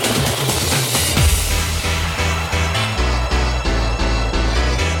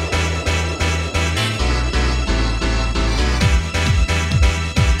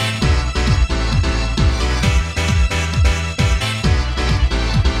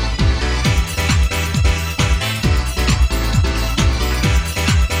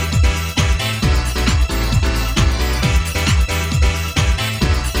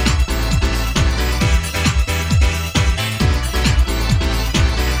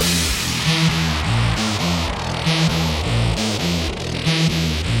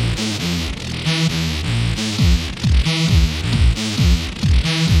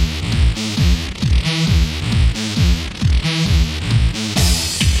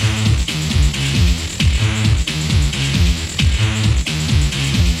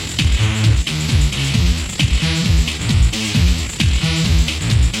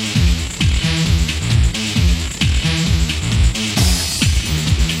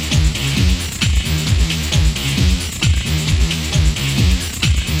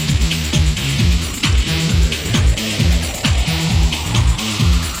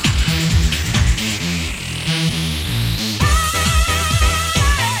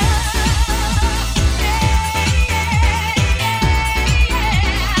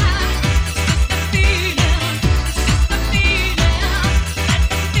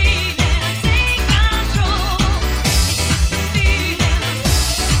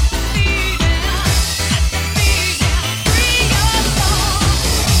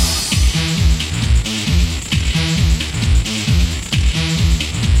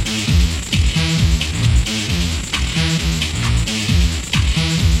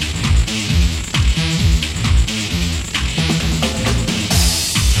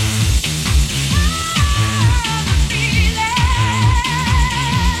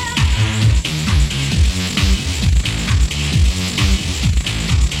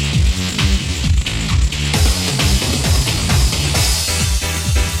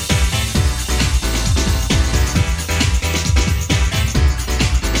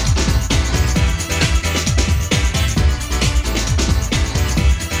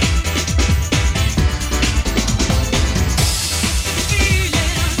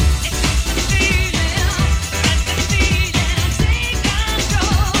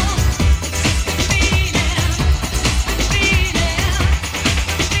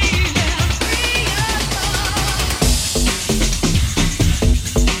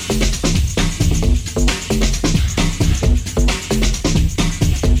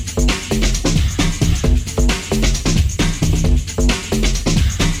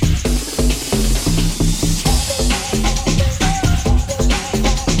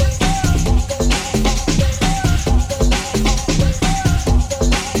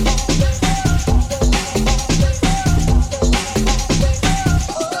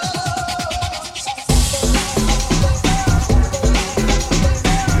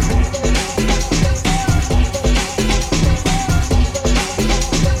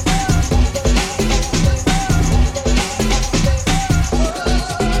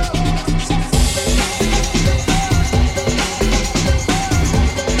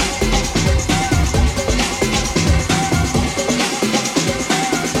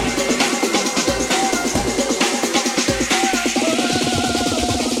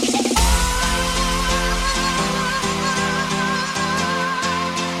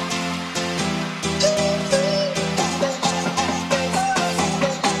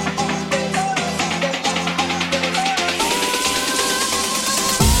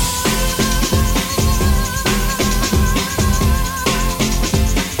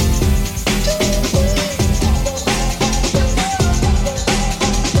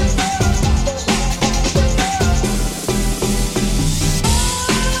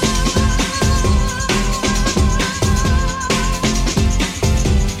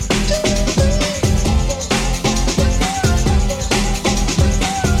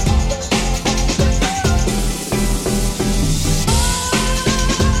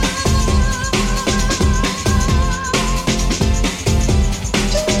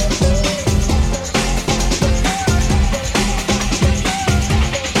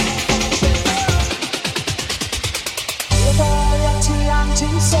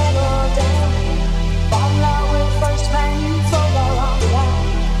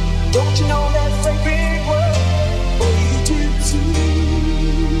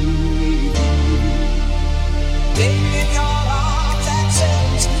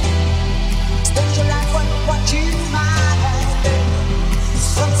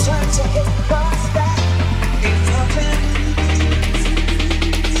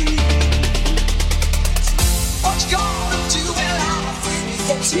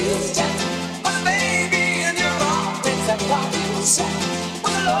 Baby, in your arms, it's like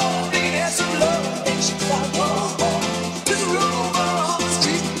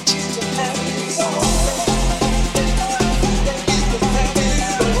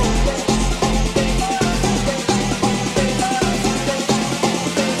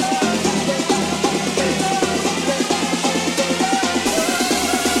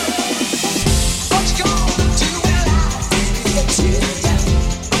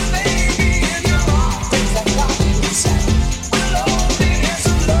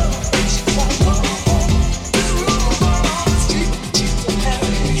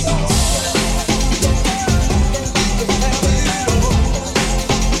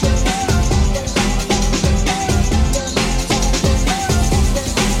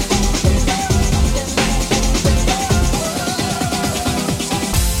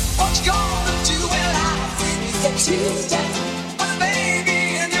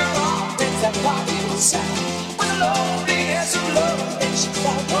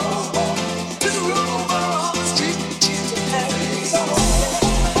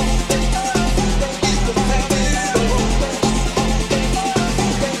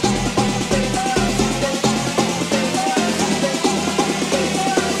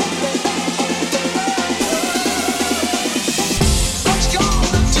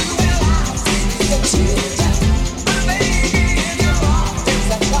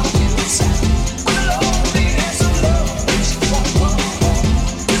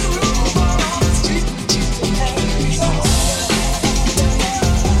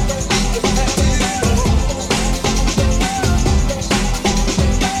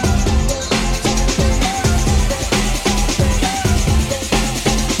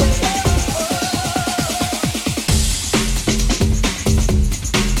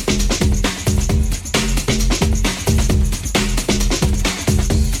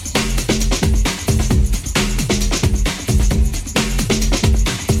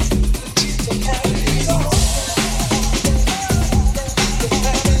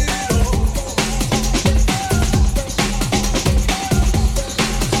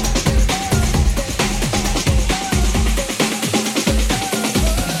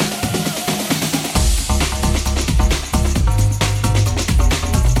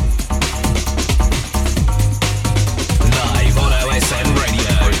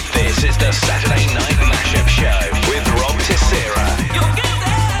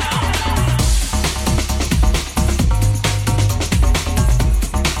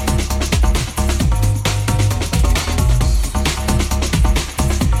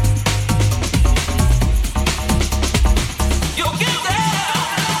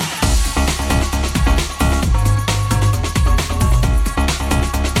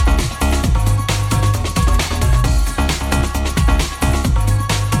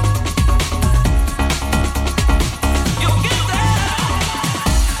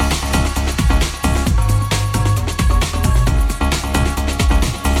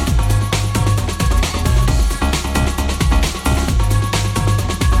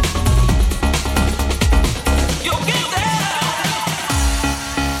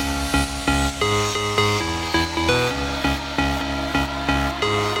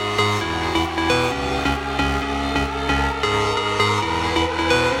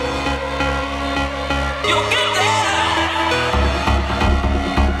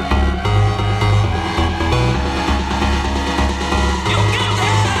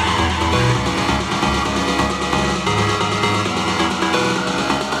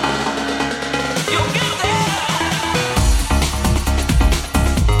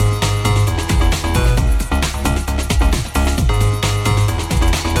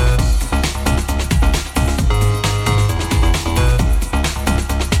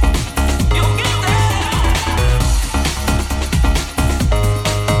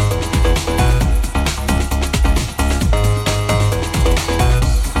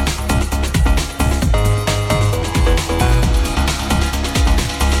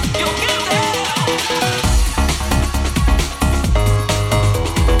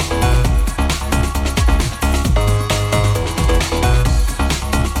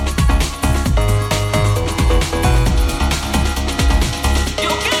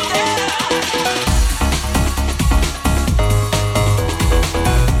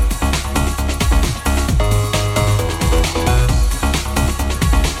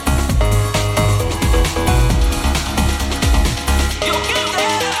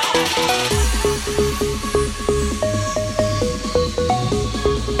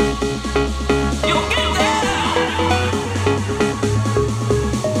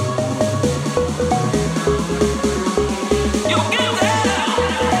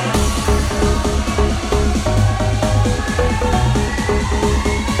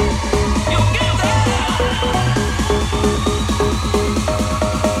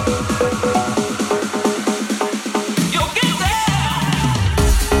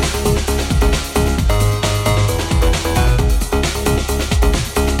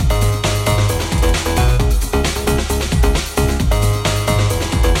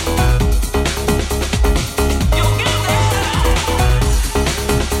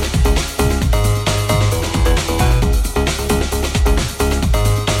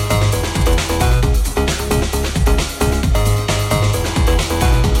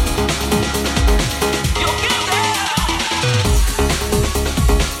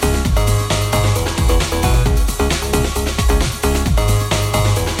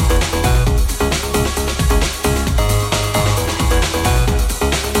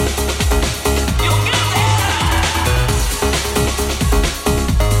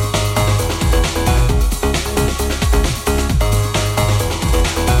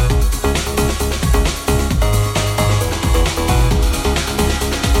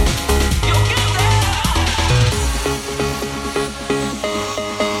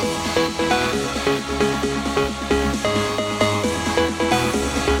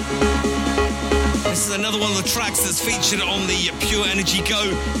another one of the tracks that's featured on the Pure Energy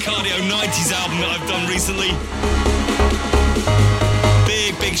Go Cardio 90s album that I've done recently.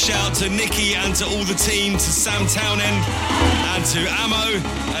 Big shout to Nikki and to all the team, to Sam Townend and to Ammo,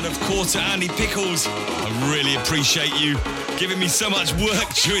 and of course to Andy Pickles. I really appreciate you giving me so much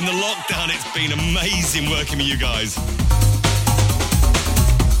work during the lockdown. It's been amazing working with you guys.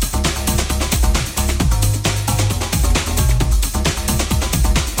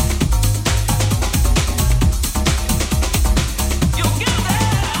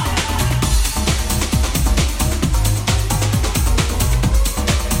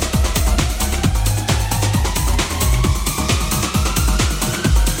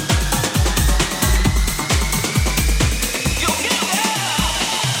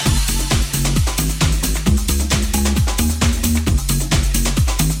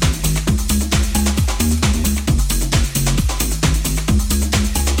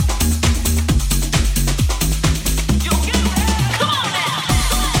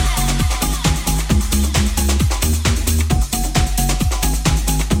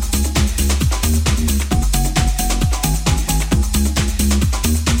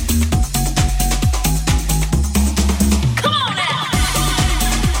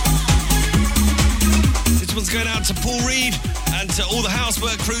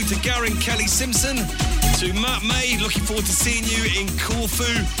 Kelly Simpson, to Matt May, looking forward to seeing you in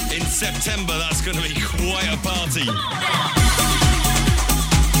Corfu in September. That's going to be quite a party.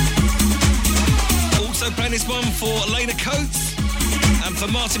 Also playing this one for Elena Coates and for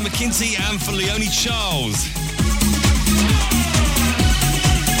Martin McKinsey and for Leonie Charles.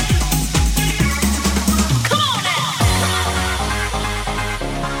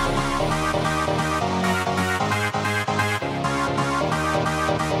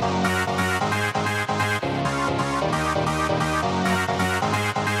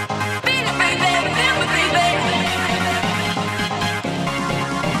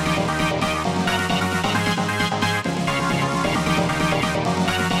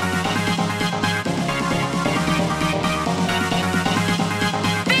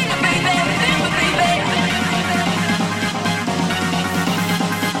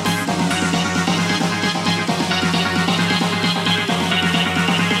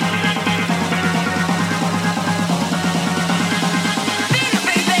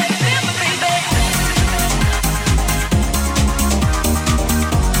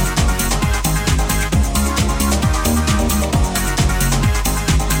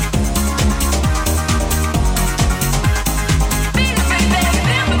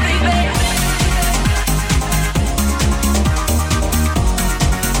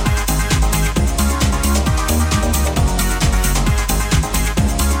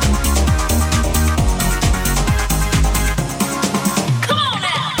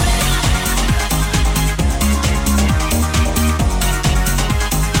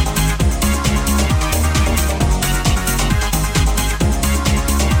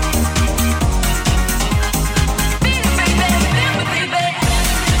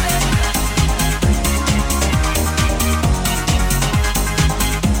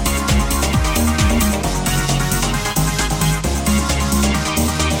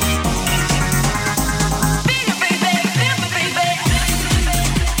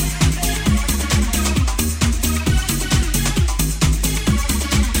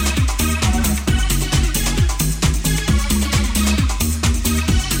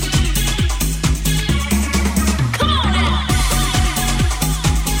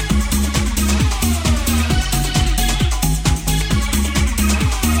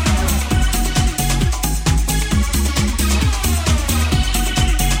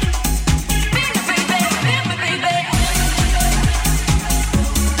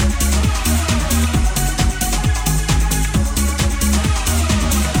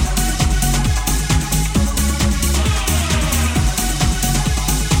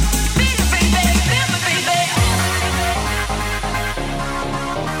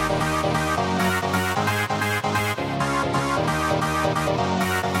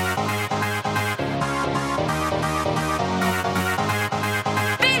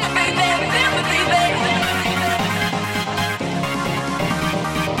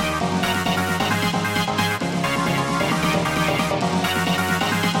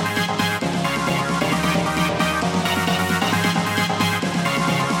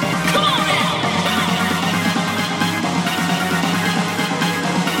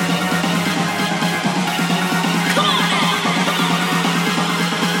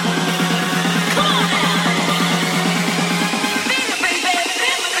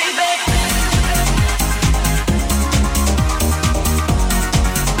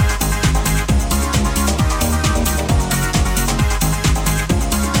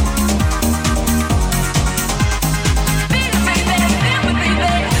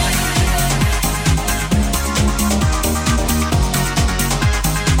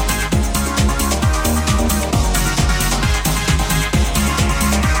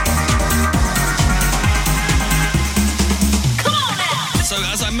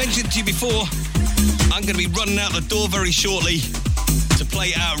 As I mentioned to you before, I'm going to be running out the door very shortly to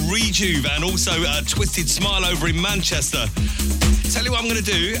play at Rejuve and also Twisted Smile over in Manchester. Tell you what I'm going to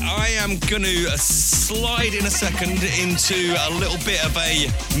do. I am going to slide in a second into a little bit of a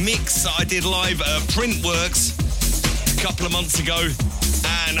mix that I did live at Printworks a couple of months ago,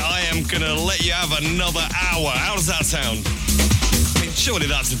 and I am going to let you have another hour. How does that sound? I mean, surely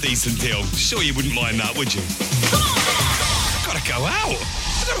that's a decent deal. Sure you wouldn't mind that, would you? I've got to go out.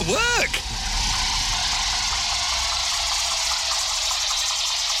 I've got to work.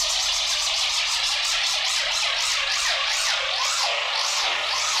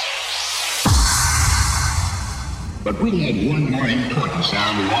 But we had one more important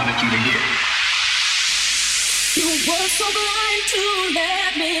sound we wanted you to hear. You were so blind to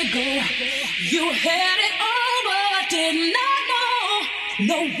let me go. You had it all but did not know.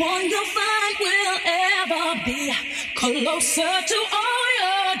 No one you'll find will ever be closer to all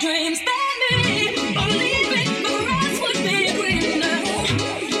your dreams than me. Believe me, the grass would be greener.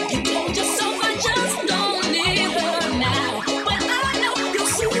 You told yourself I just don't need her now. But I know you'll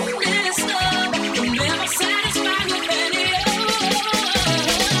soon discover you'll never satisfy with any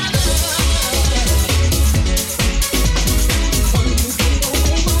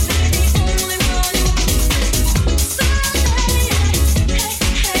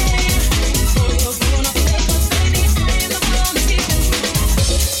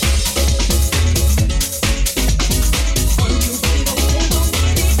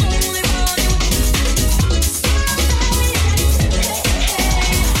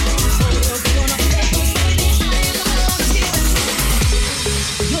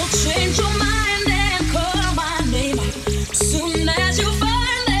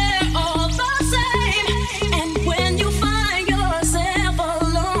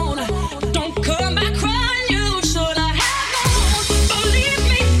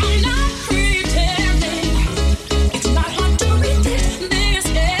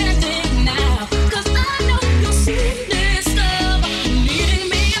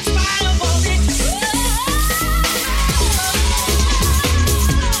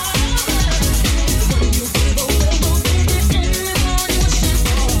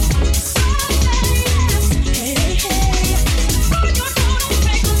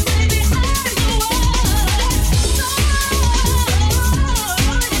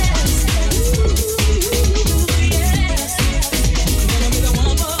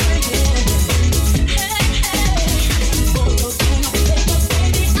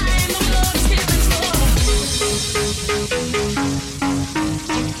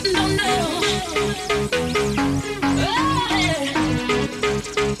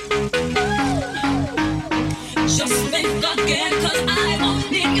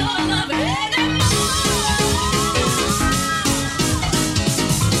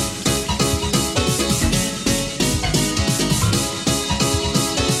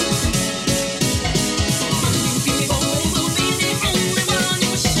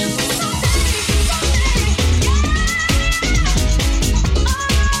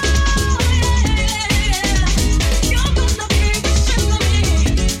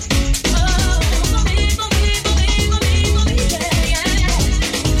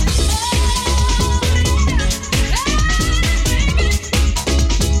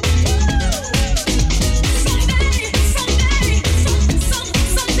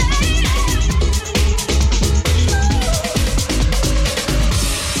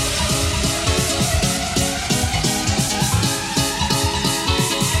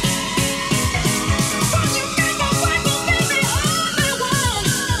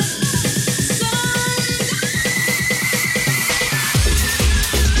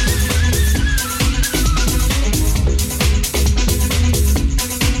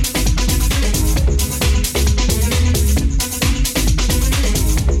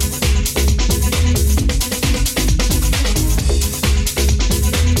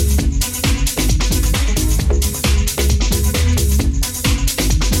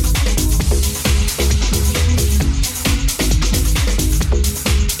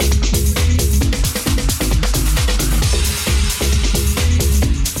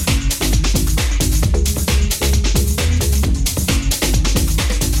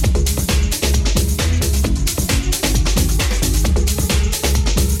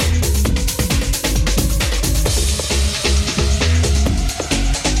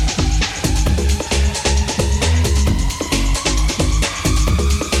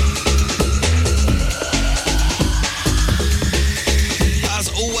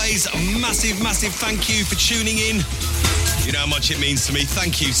massive thank you for tuning in. You know how much it means to me.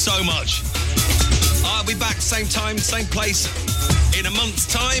 Thank you so much. I I'll be back same time, same place in a month's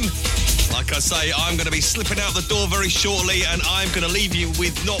time. Like I say, I'm going to be slipping out the door very shortly, and I'm going to leave you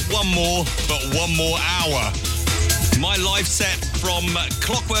with not one more, but one more hour. My live set from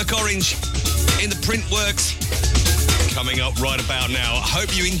Clockwork Orange in the Printworks coming up right about now. I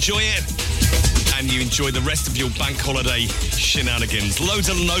hope you enjoy it and you enjoy the rest of your bank holiday shenanigans. Loads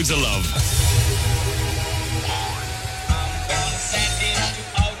and loads of love.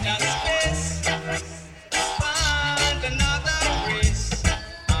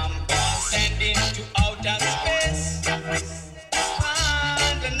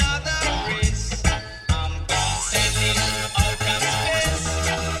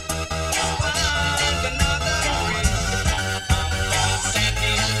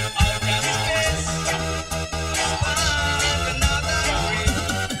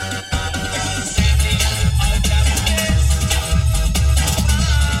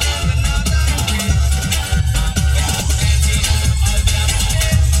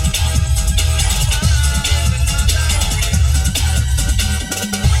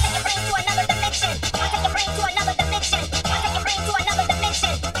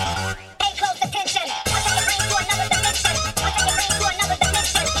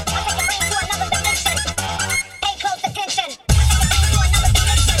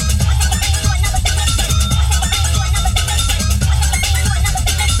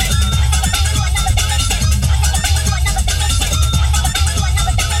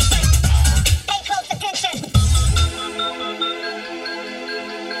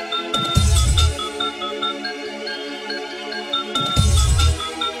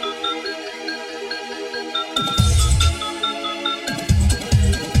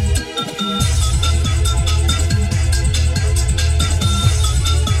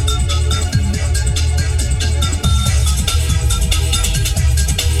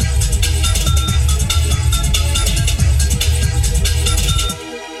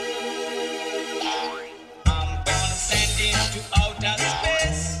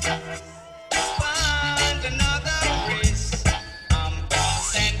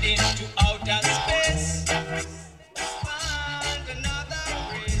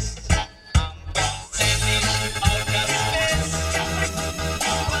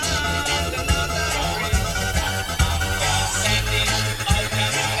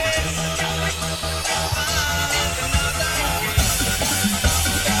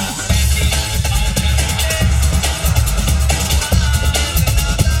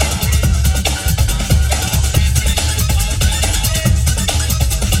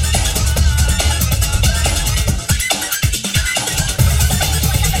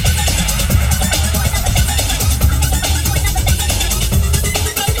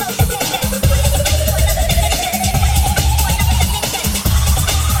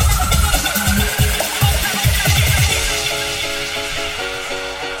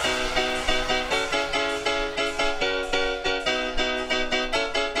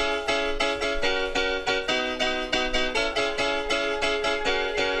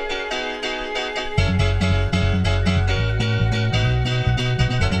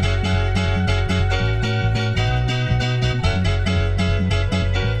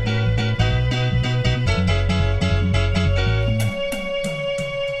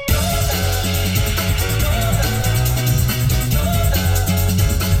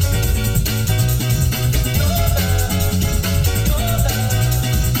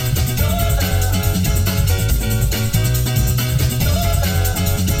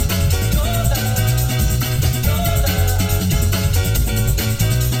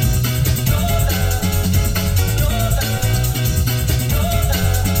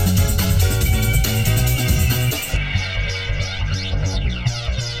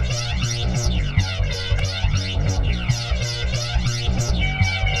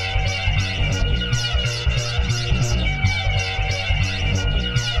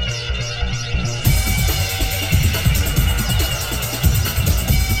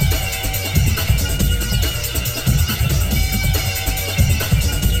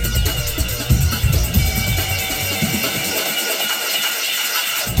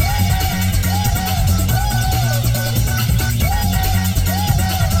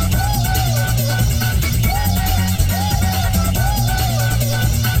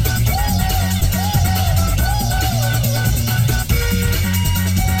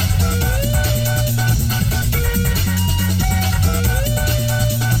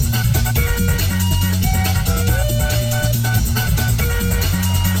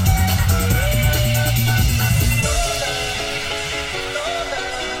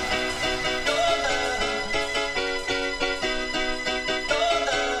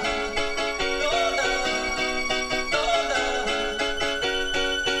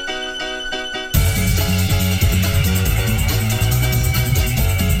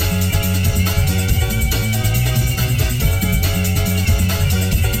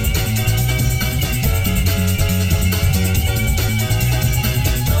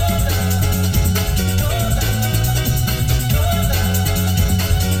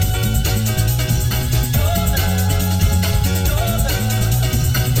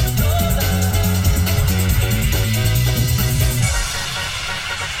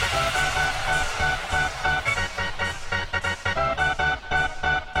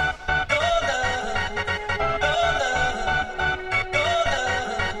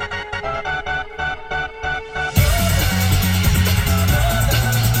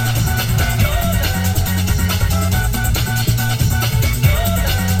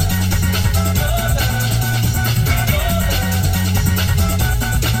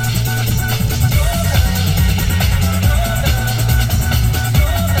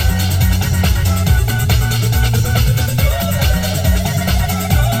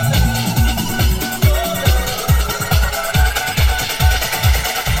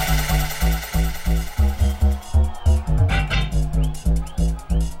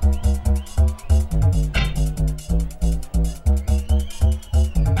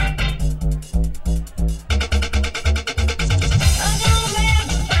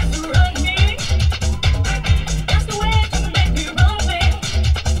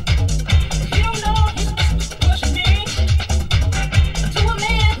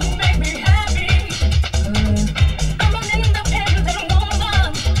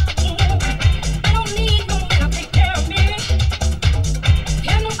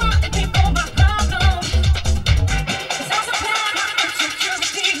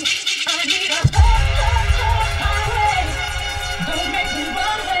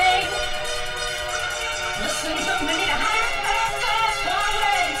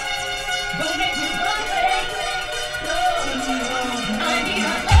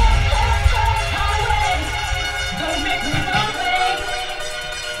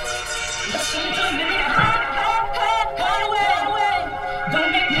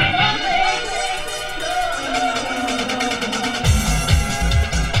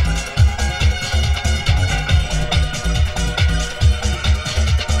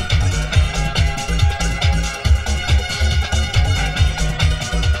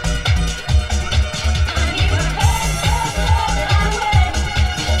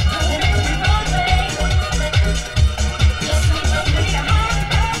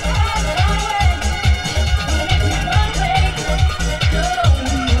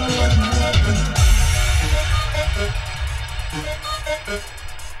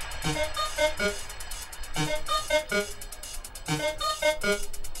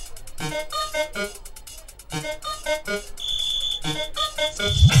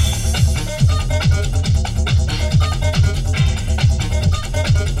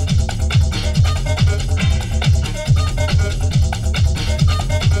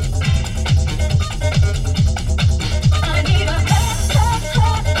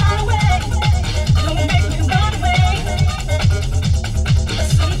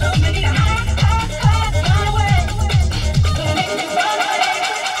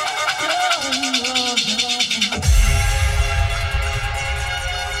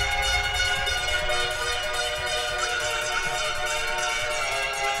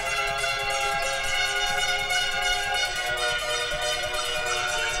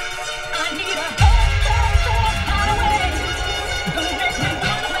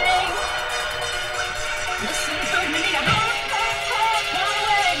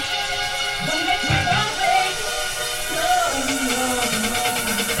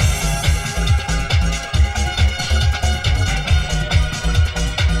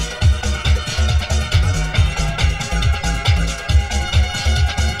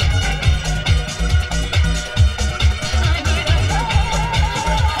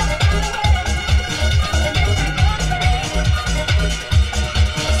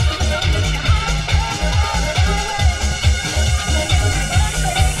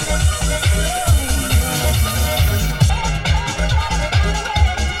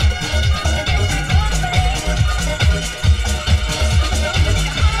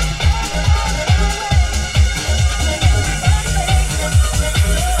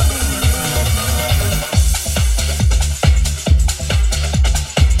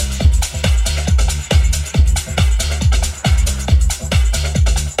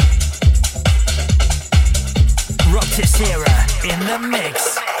 Tissera in the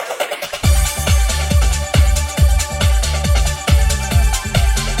mix.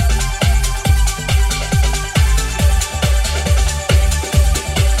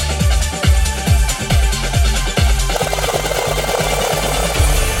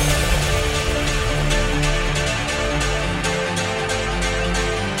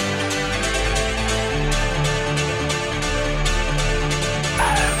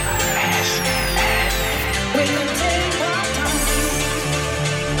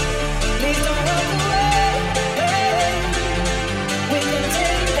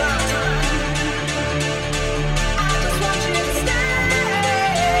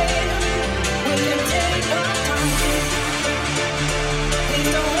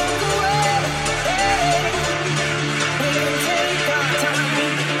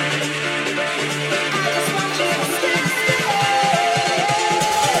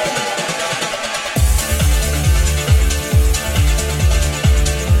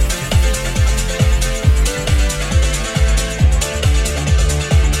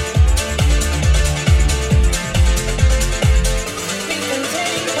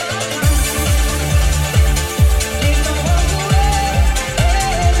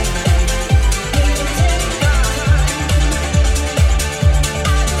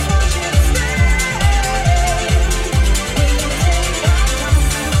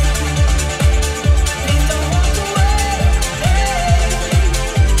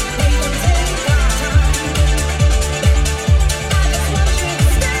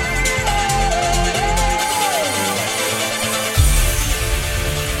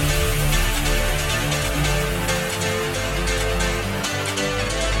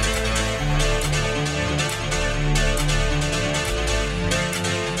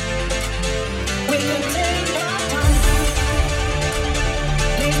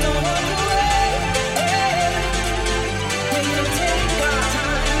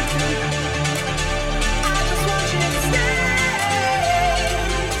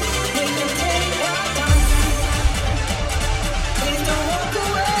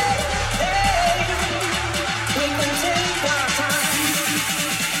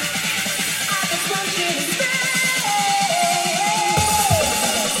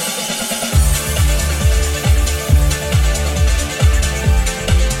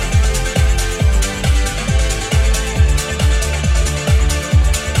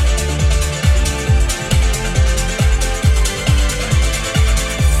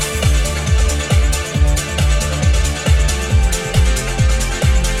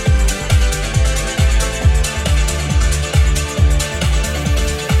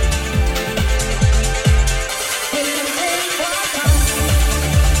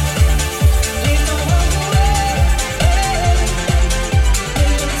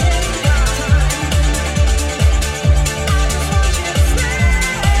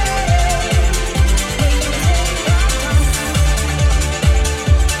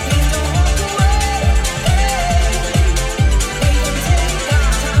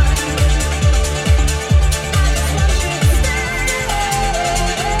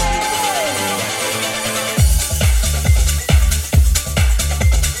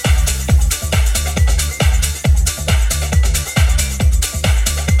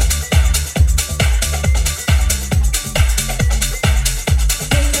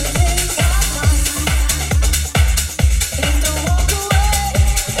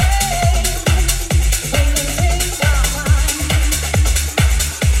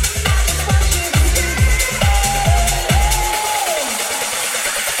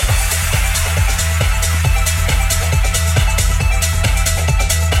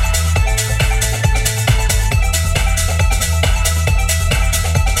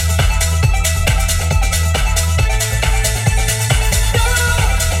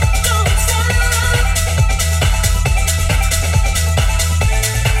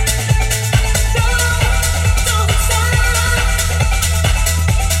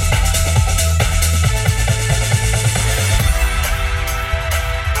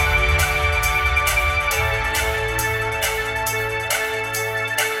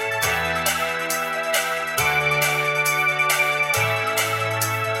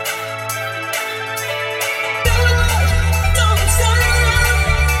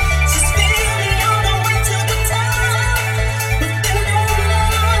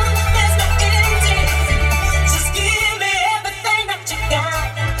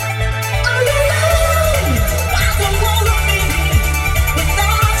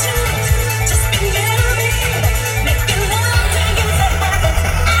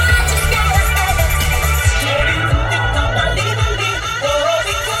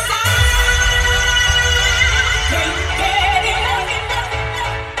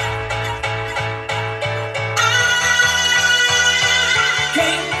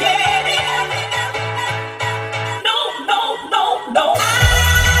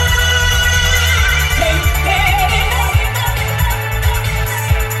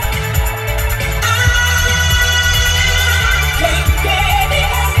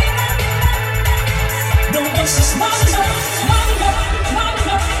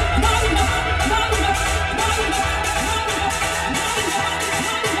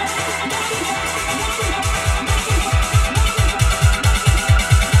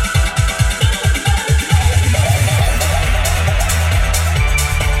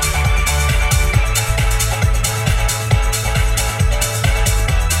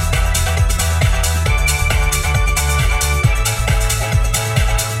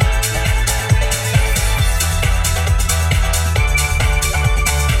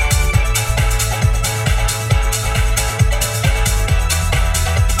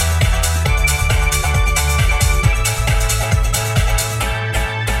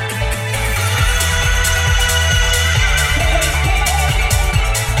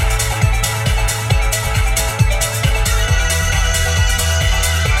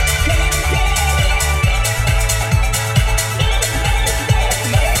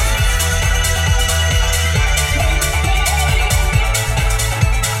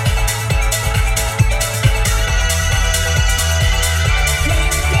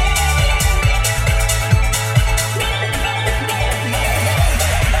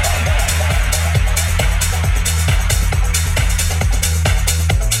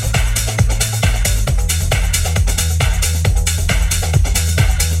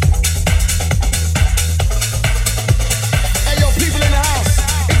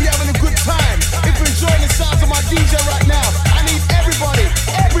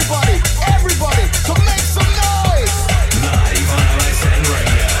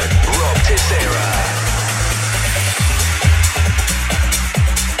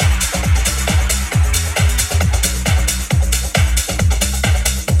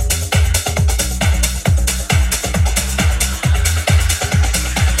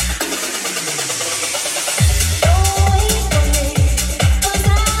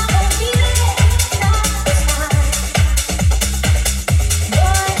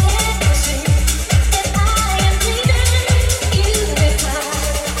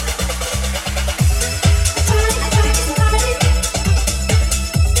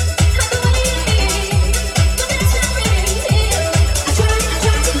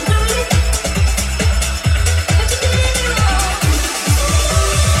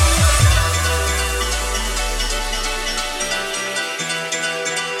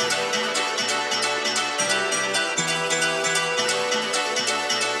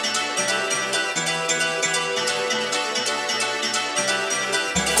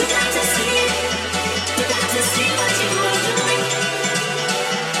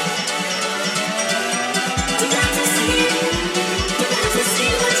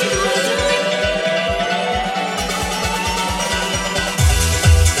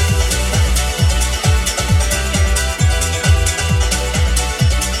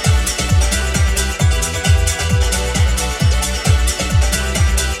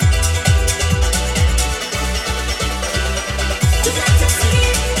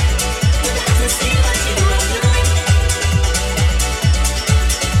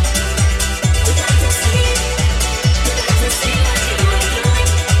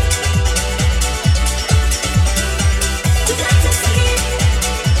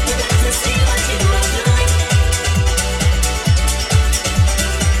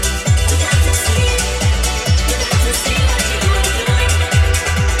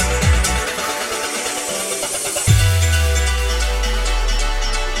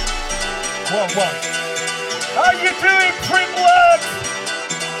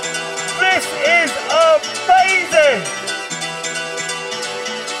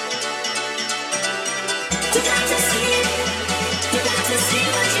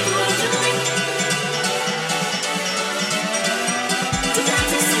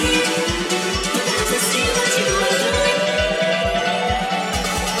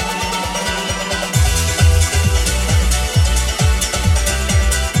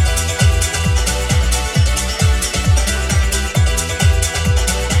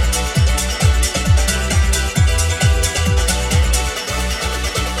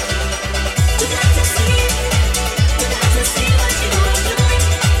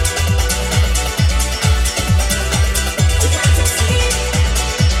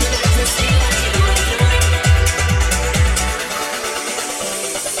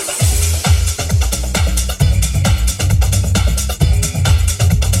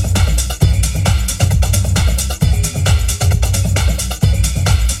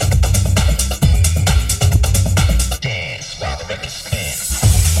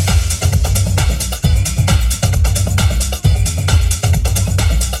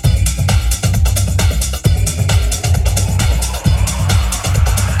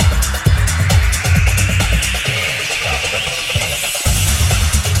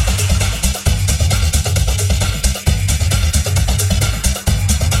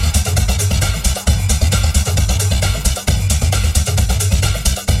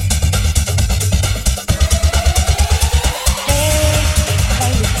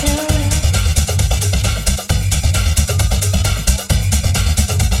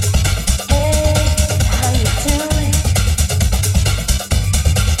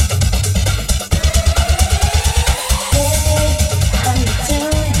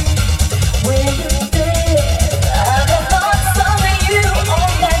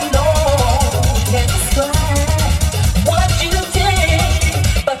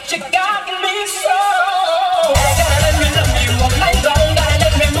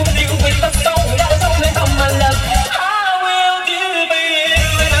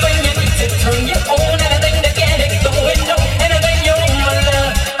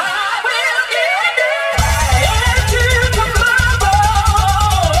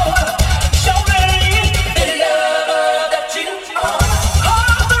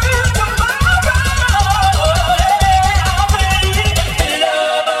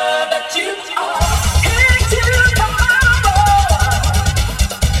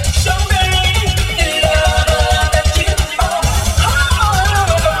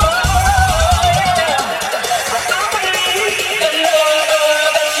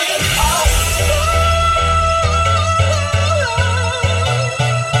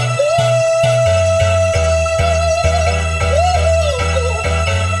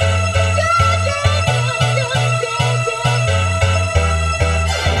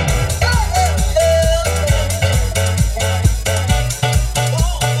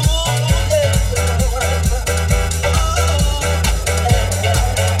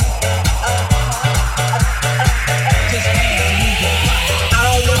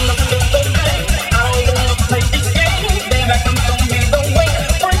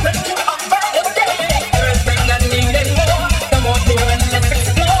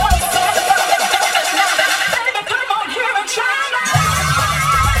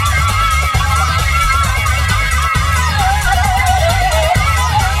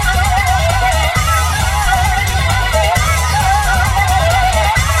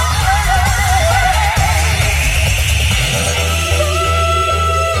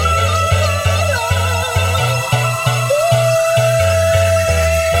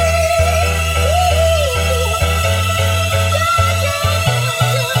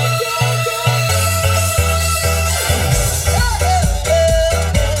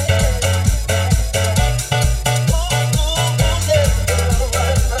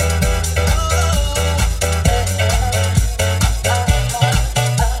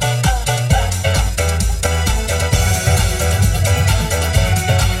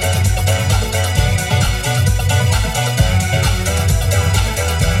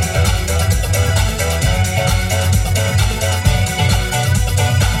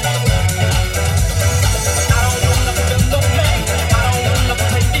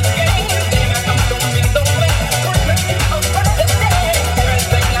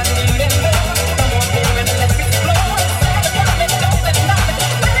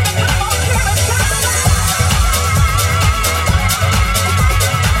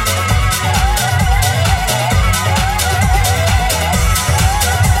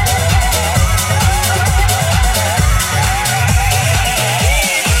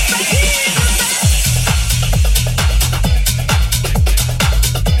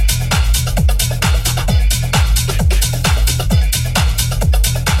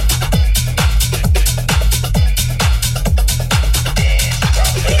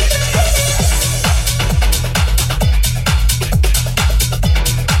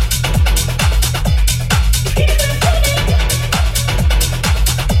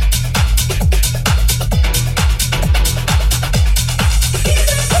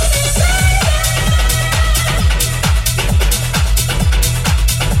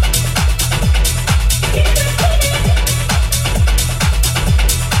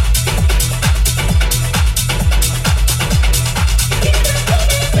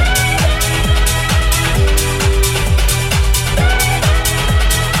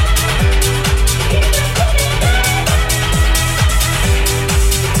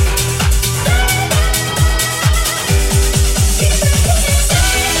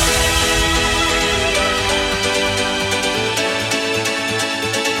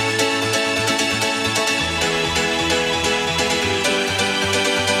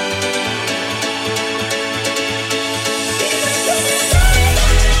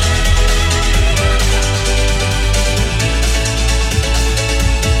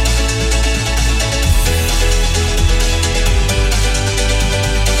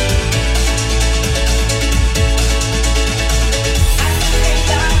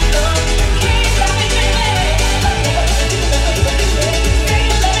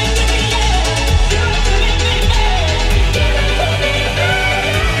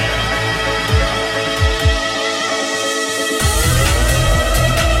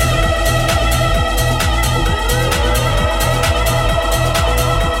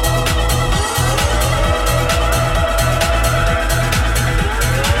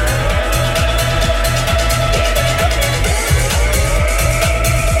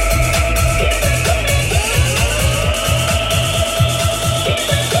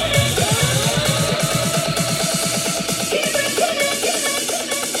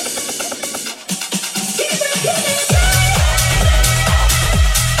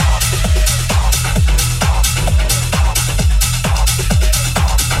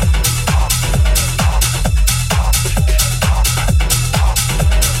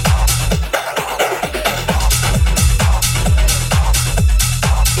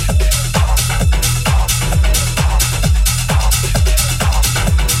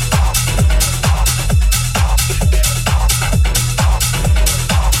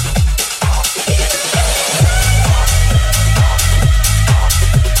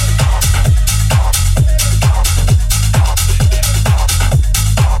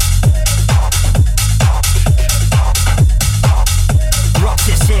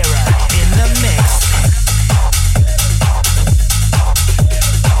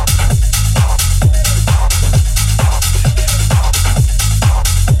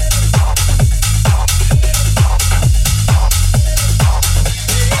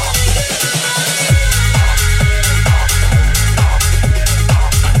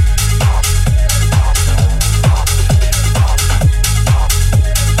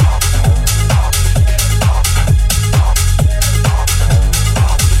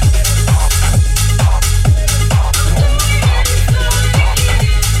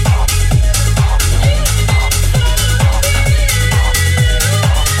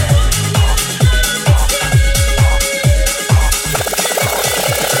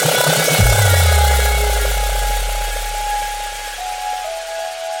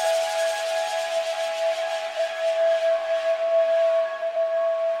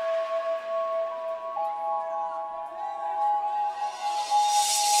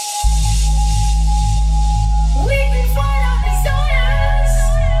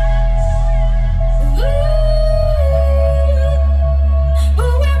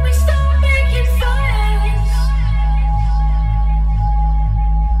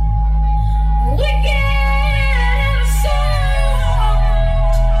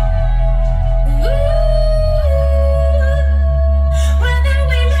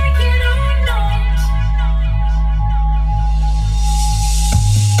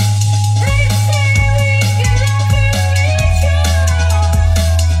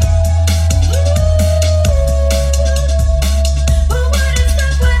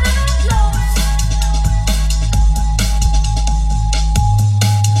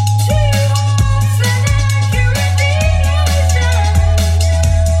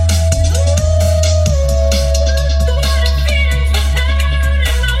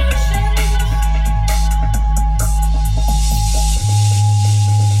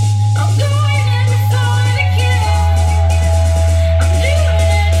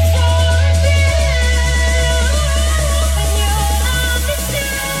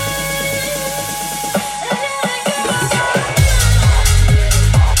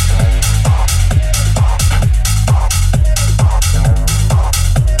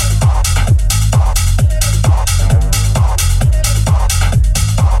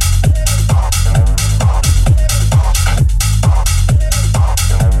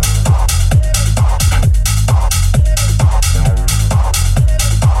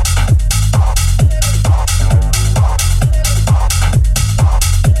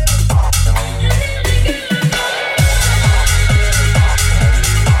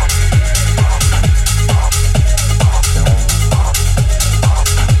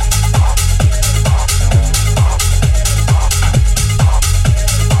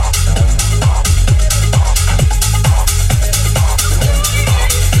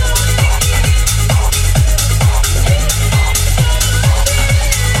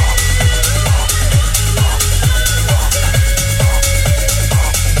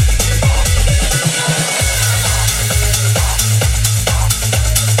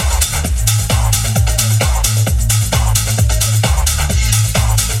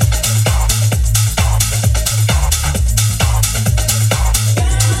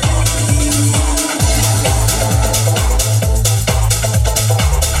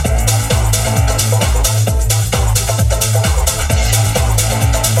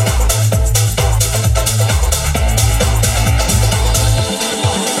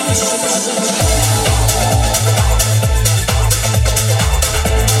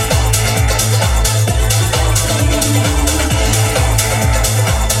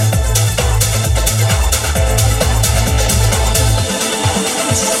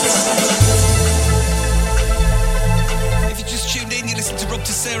 Rob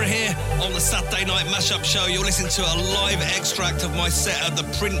Tissera here on the Saturday Night Mashup Show. You're listening to a live extract of my set at the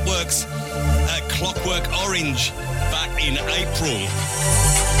Printworks at Clockwork Orange back in April.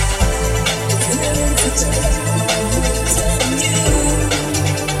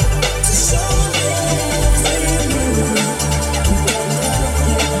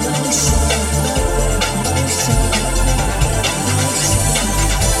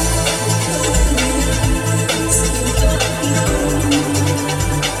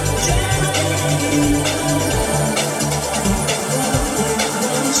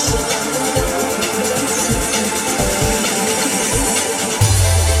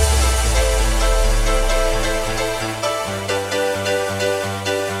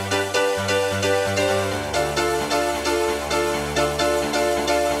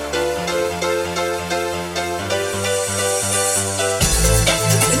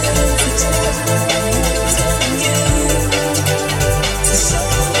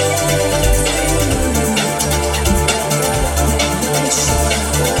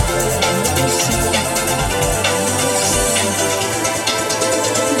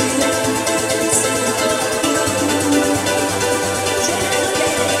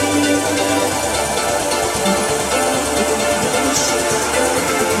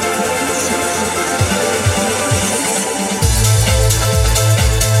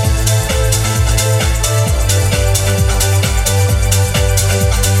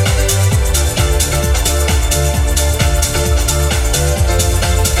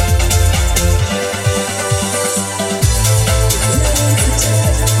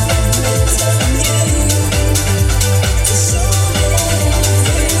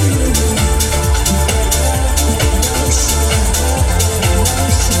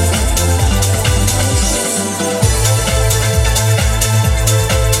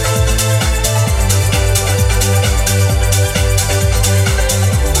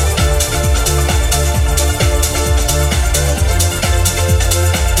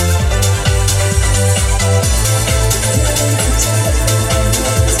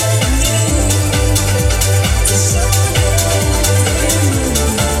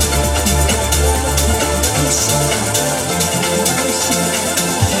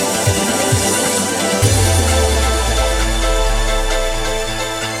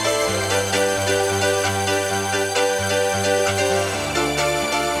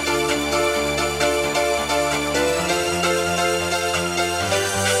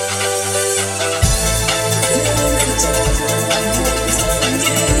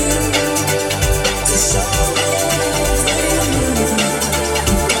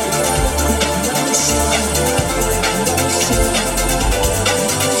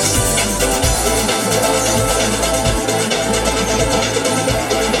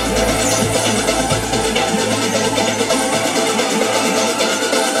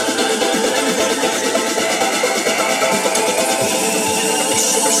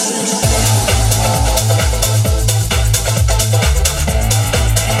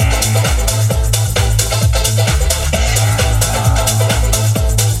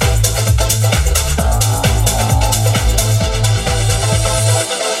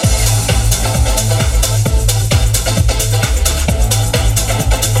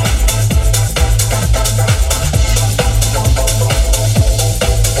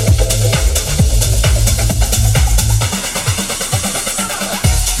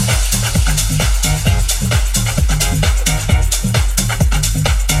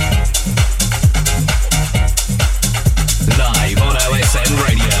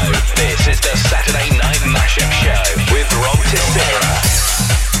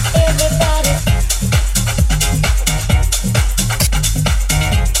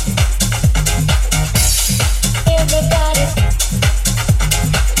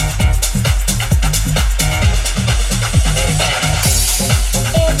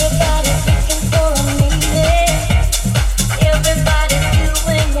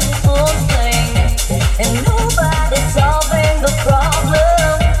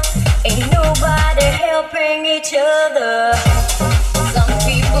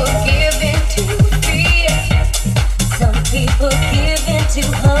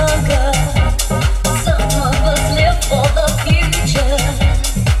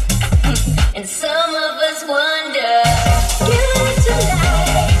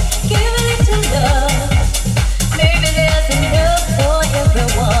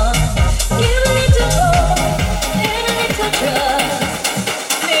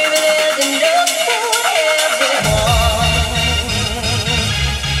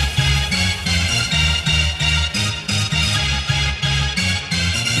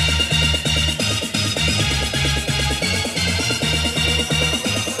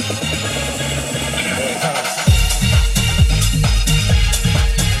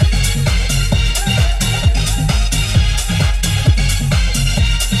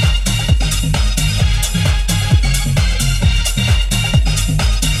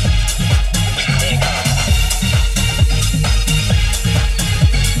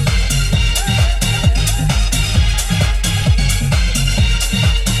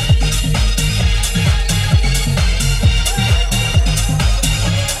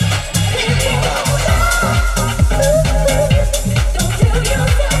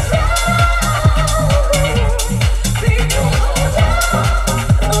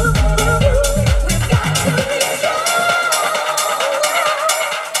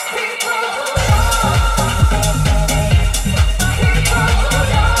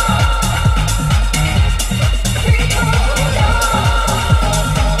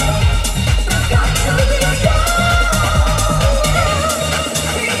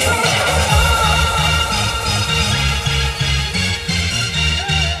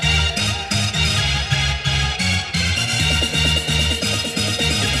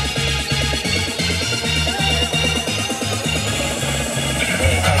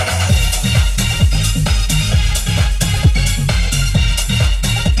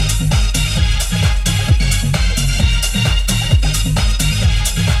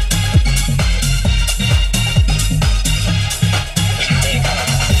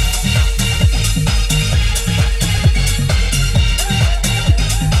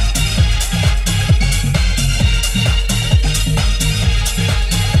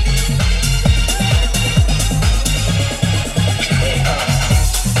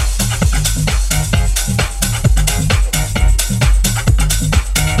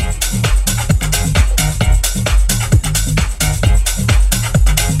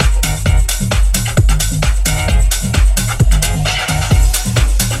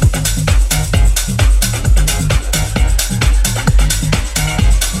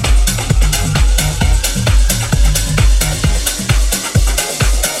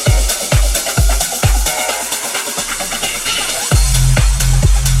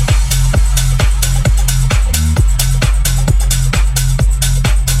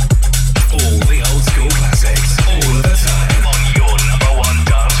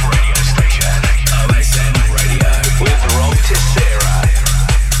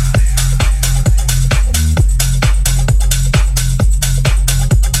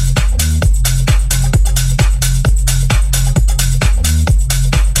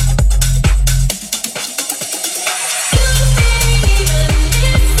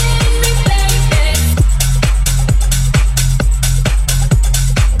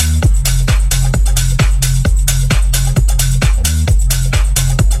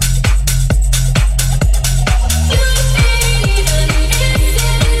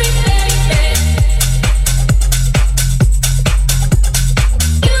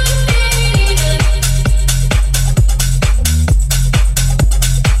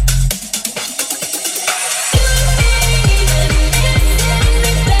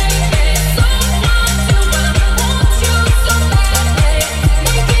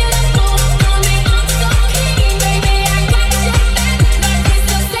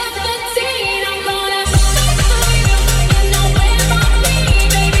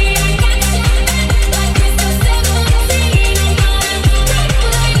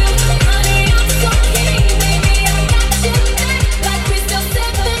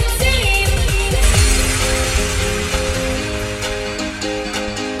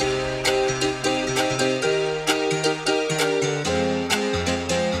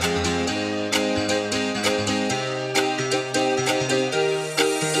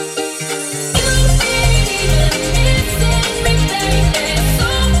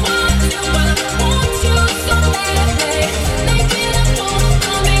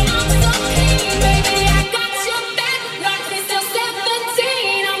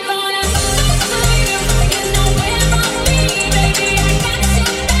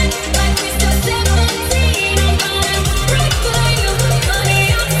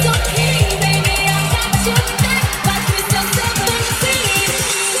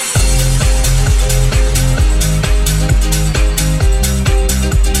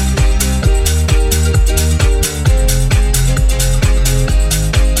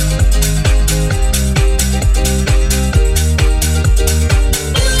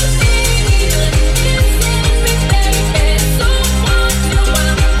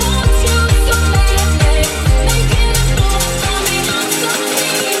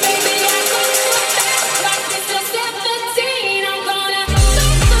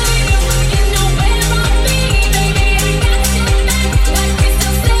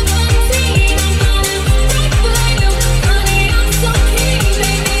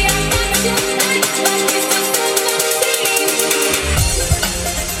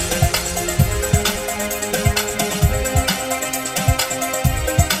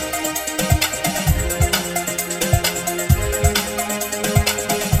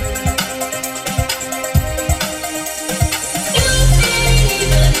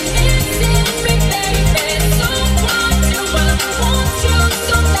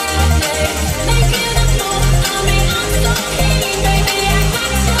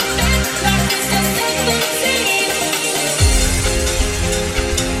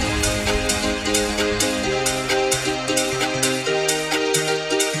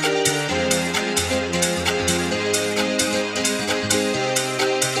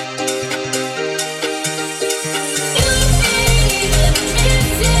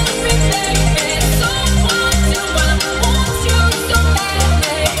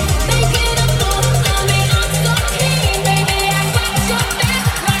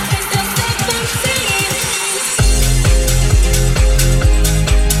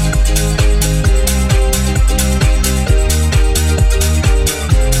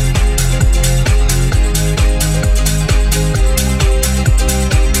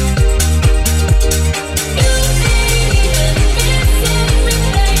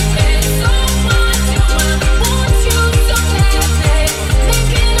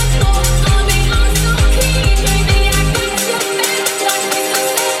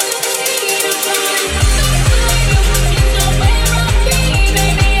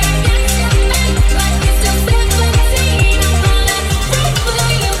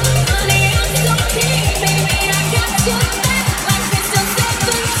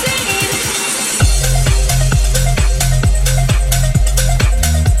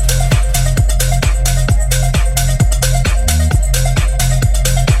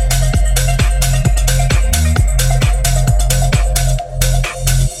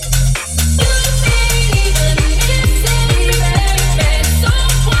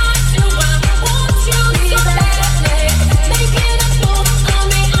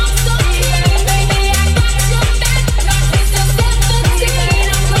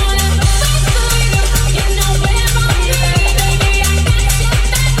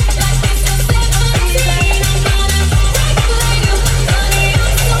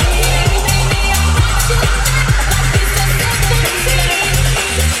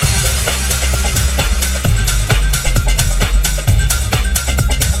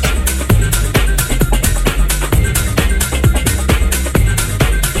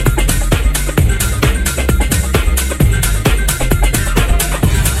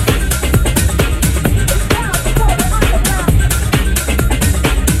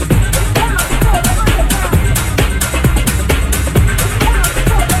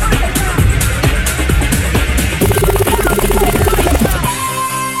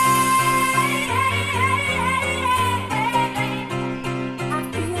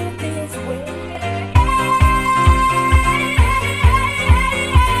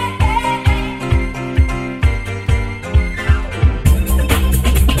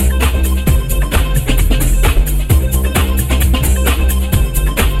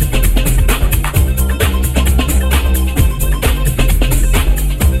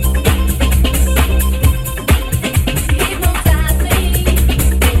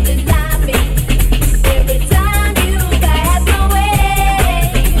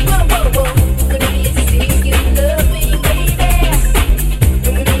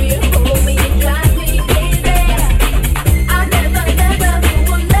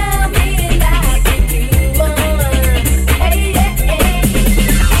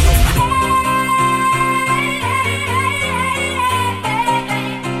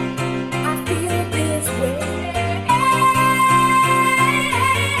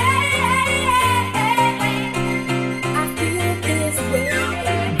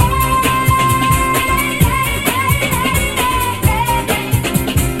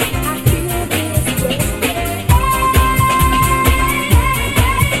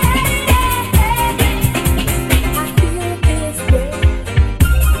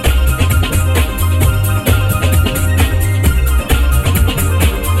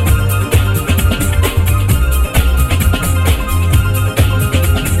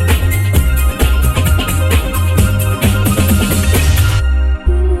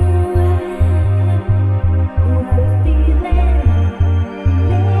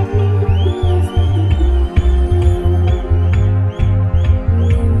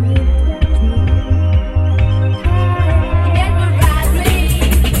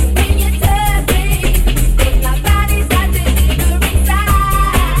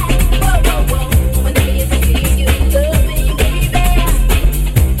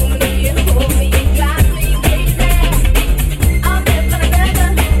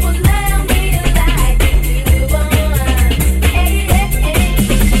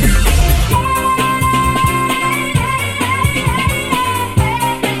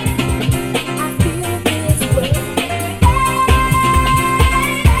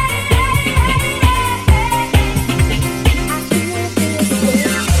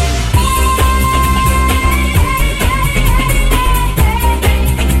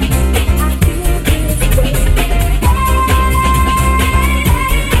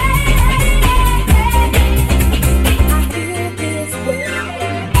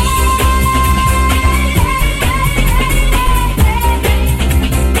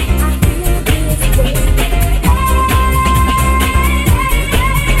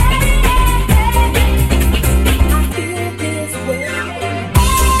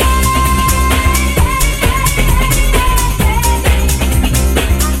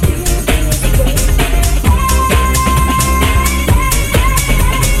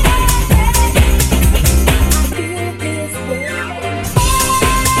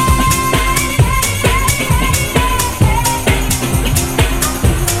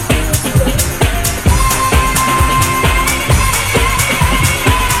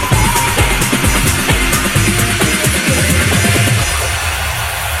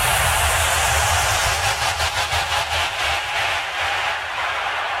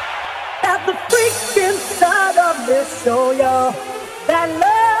 show you that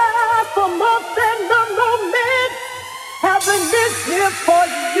love for more than a moment. Heaven is here for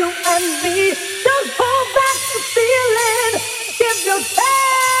you and me. Don't hold back the feeling. Give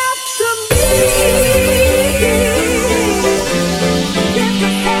yourself to me. Give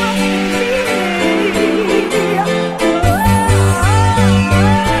yourself to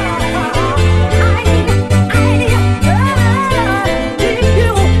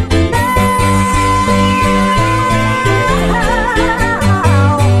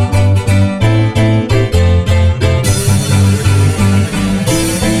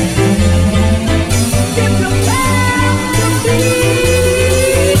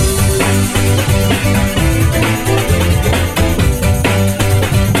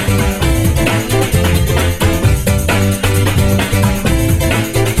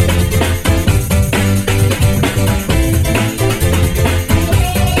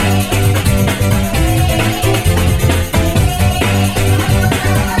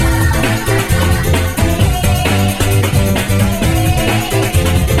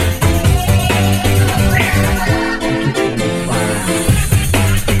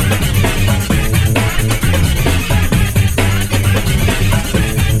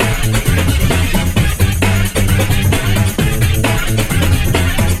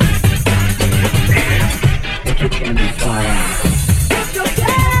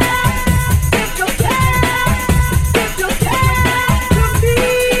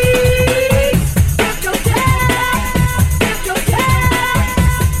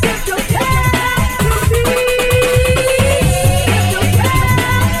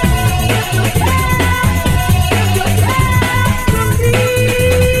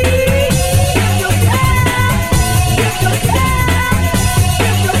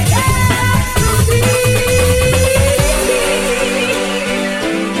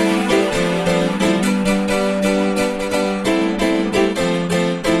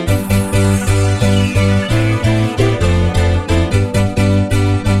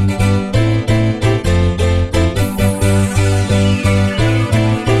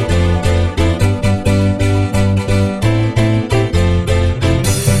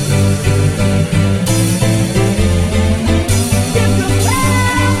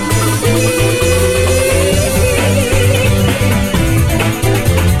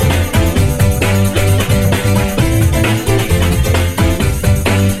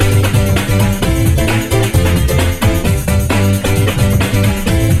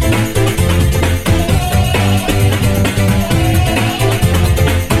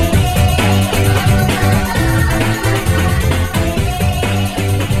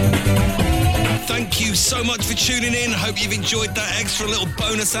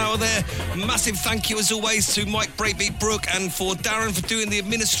Hour there. Massive thank you as always to Mike Breakbeat Brook and for Darren for doing the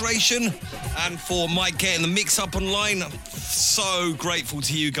administration and for Mike getting the mix up online. So grateful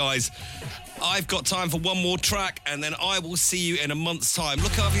to you guys. I've got time for one more track and then I will see you in a month's time.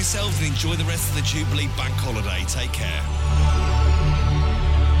 Look after yourselves and enjoy the rest of the Jubilee Bank Holiday. Take care.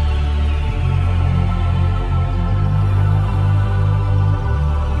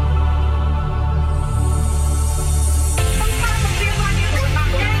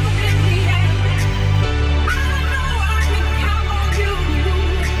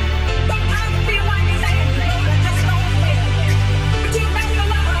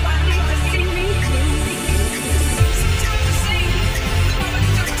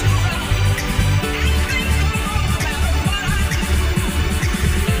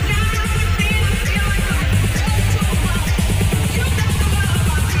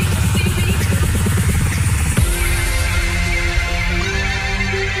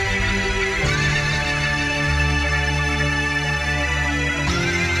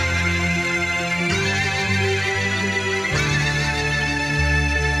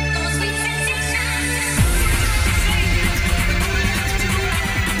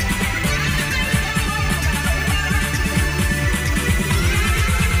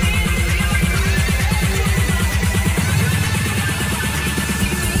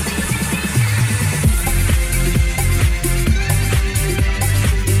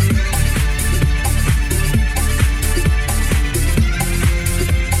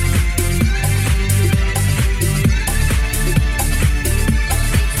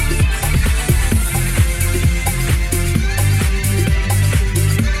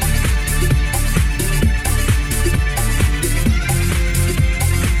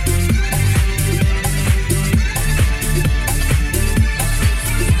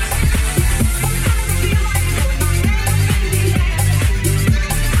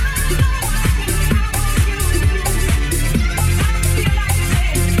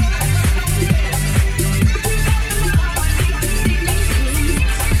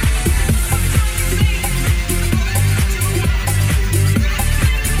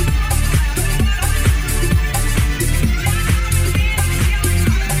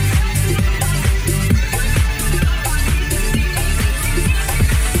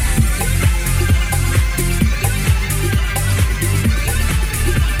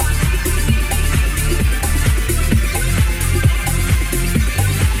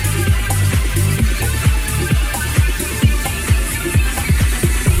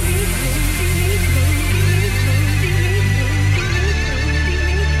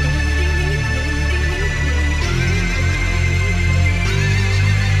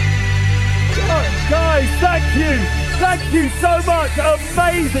 Thank you so much.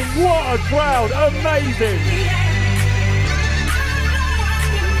 Amazing. What a crowd. Amazing.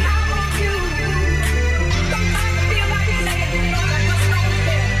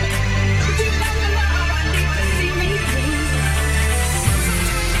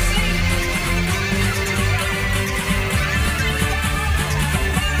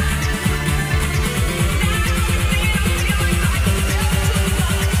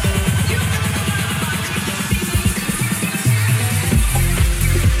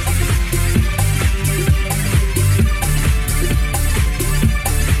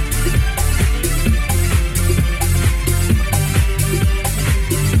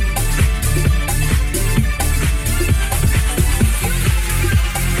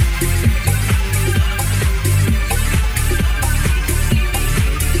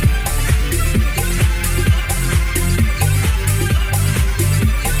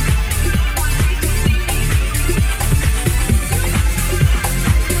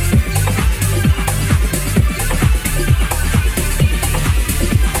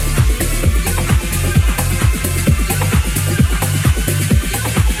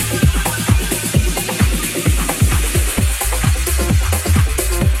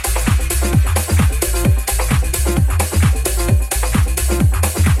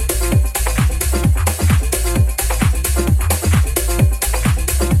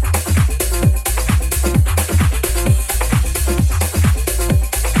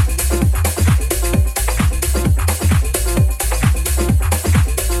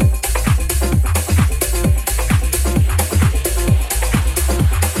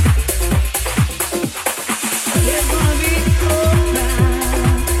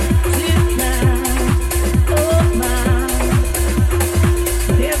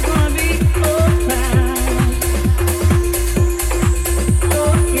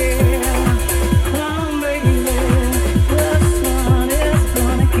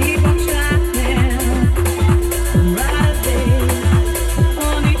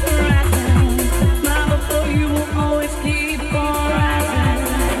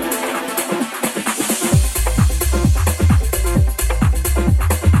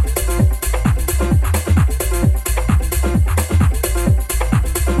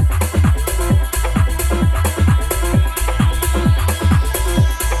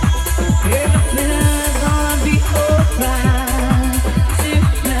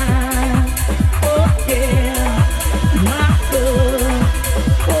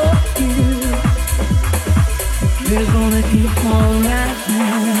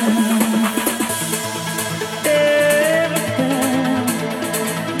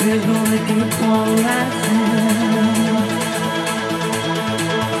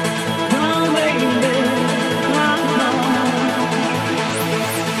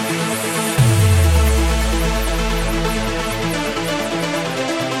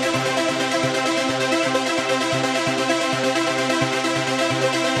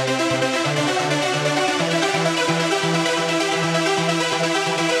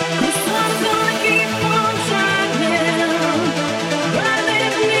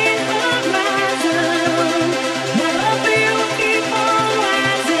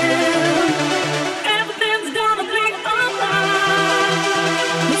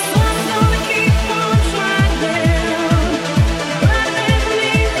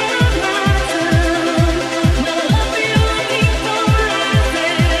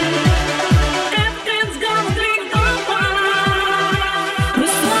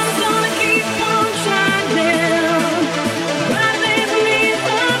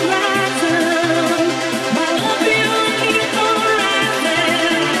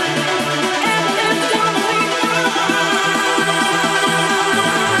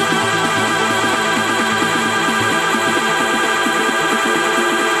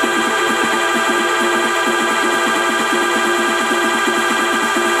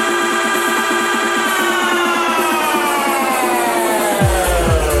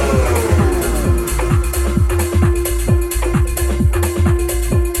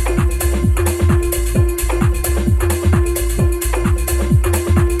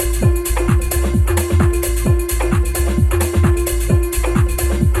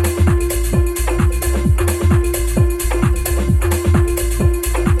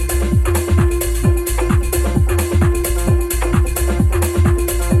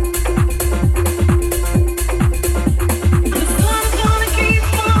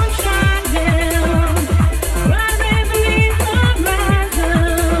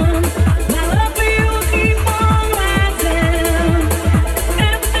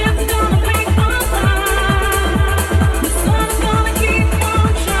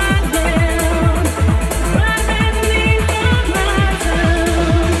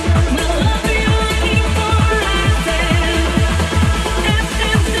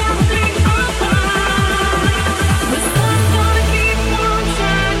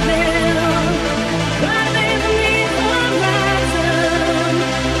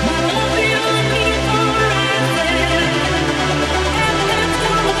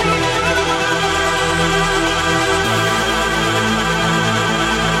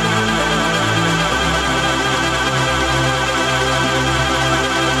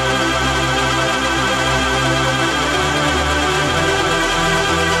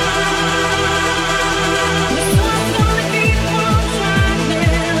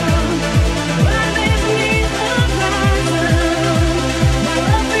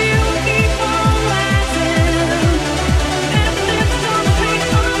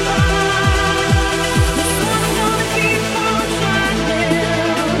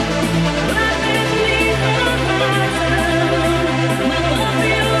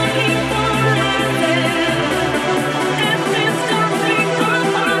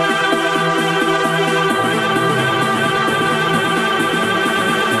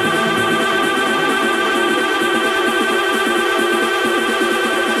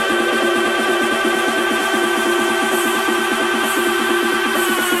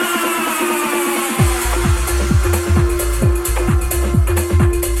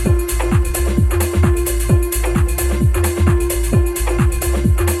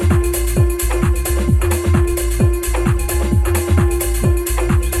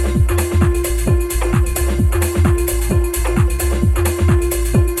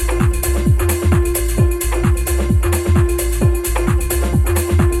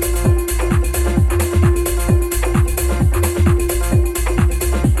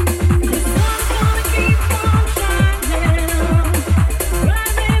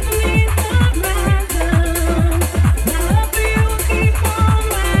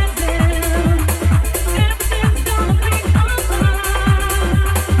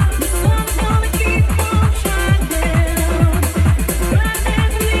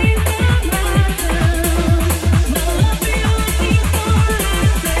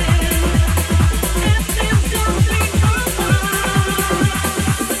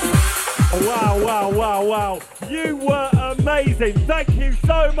 Amazing. Thank you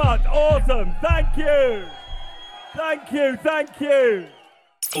so much. Awesome. Thank you. Thank you. Thank you.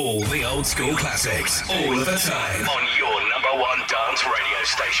 All the old school classics, all of the time, on your number one dance radio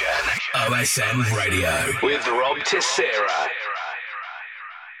station, OSN Radio, with Rob Tissera.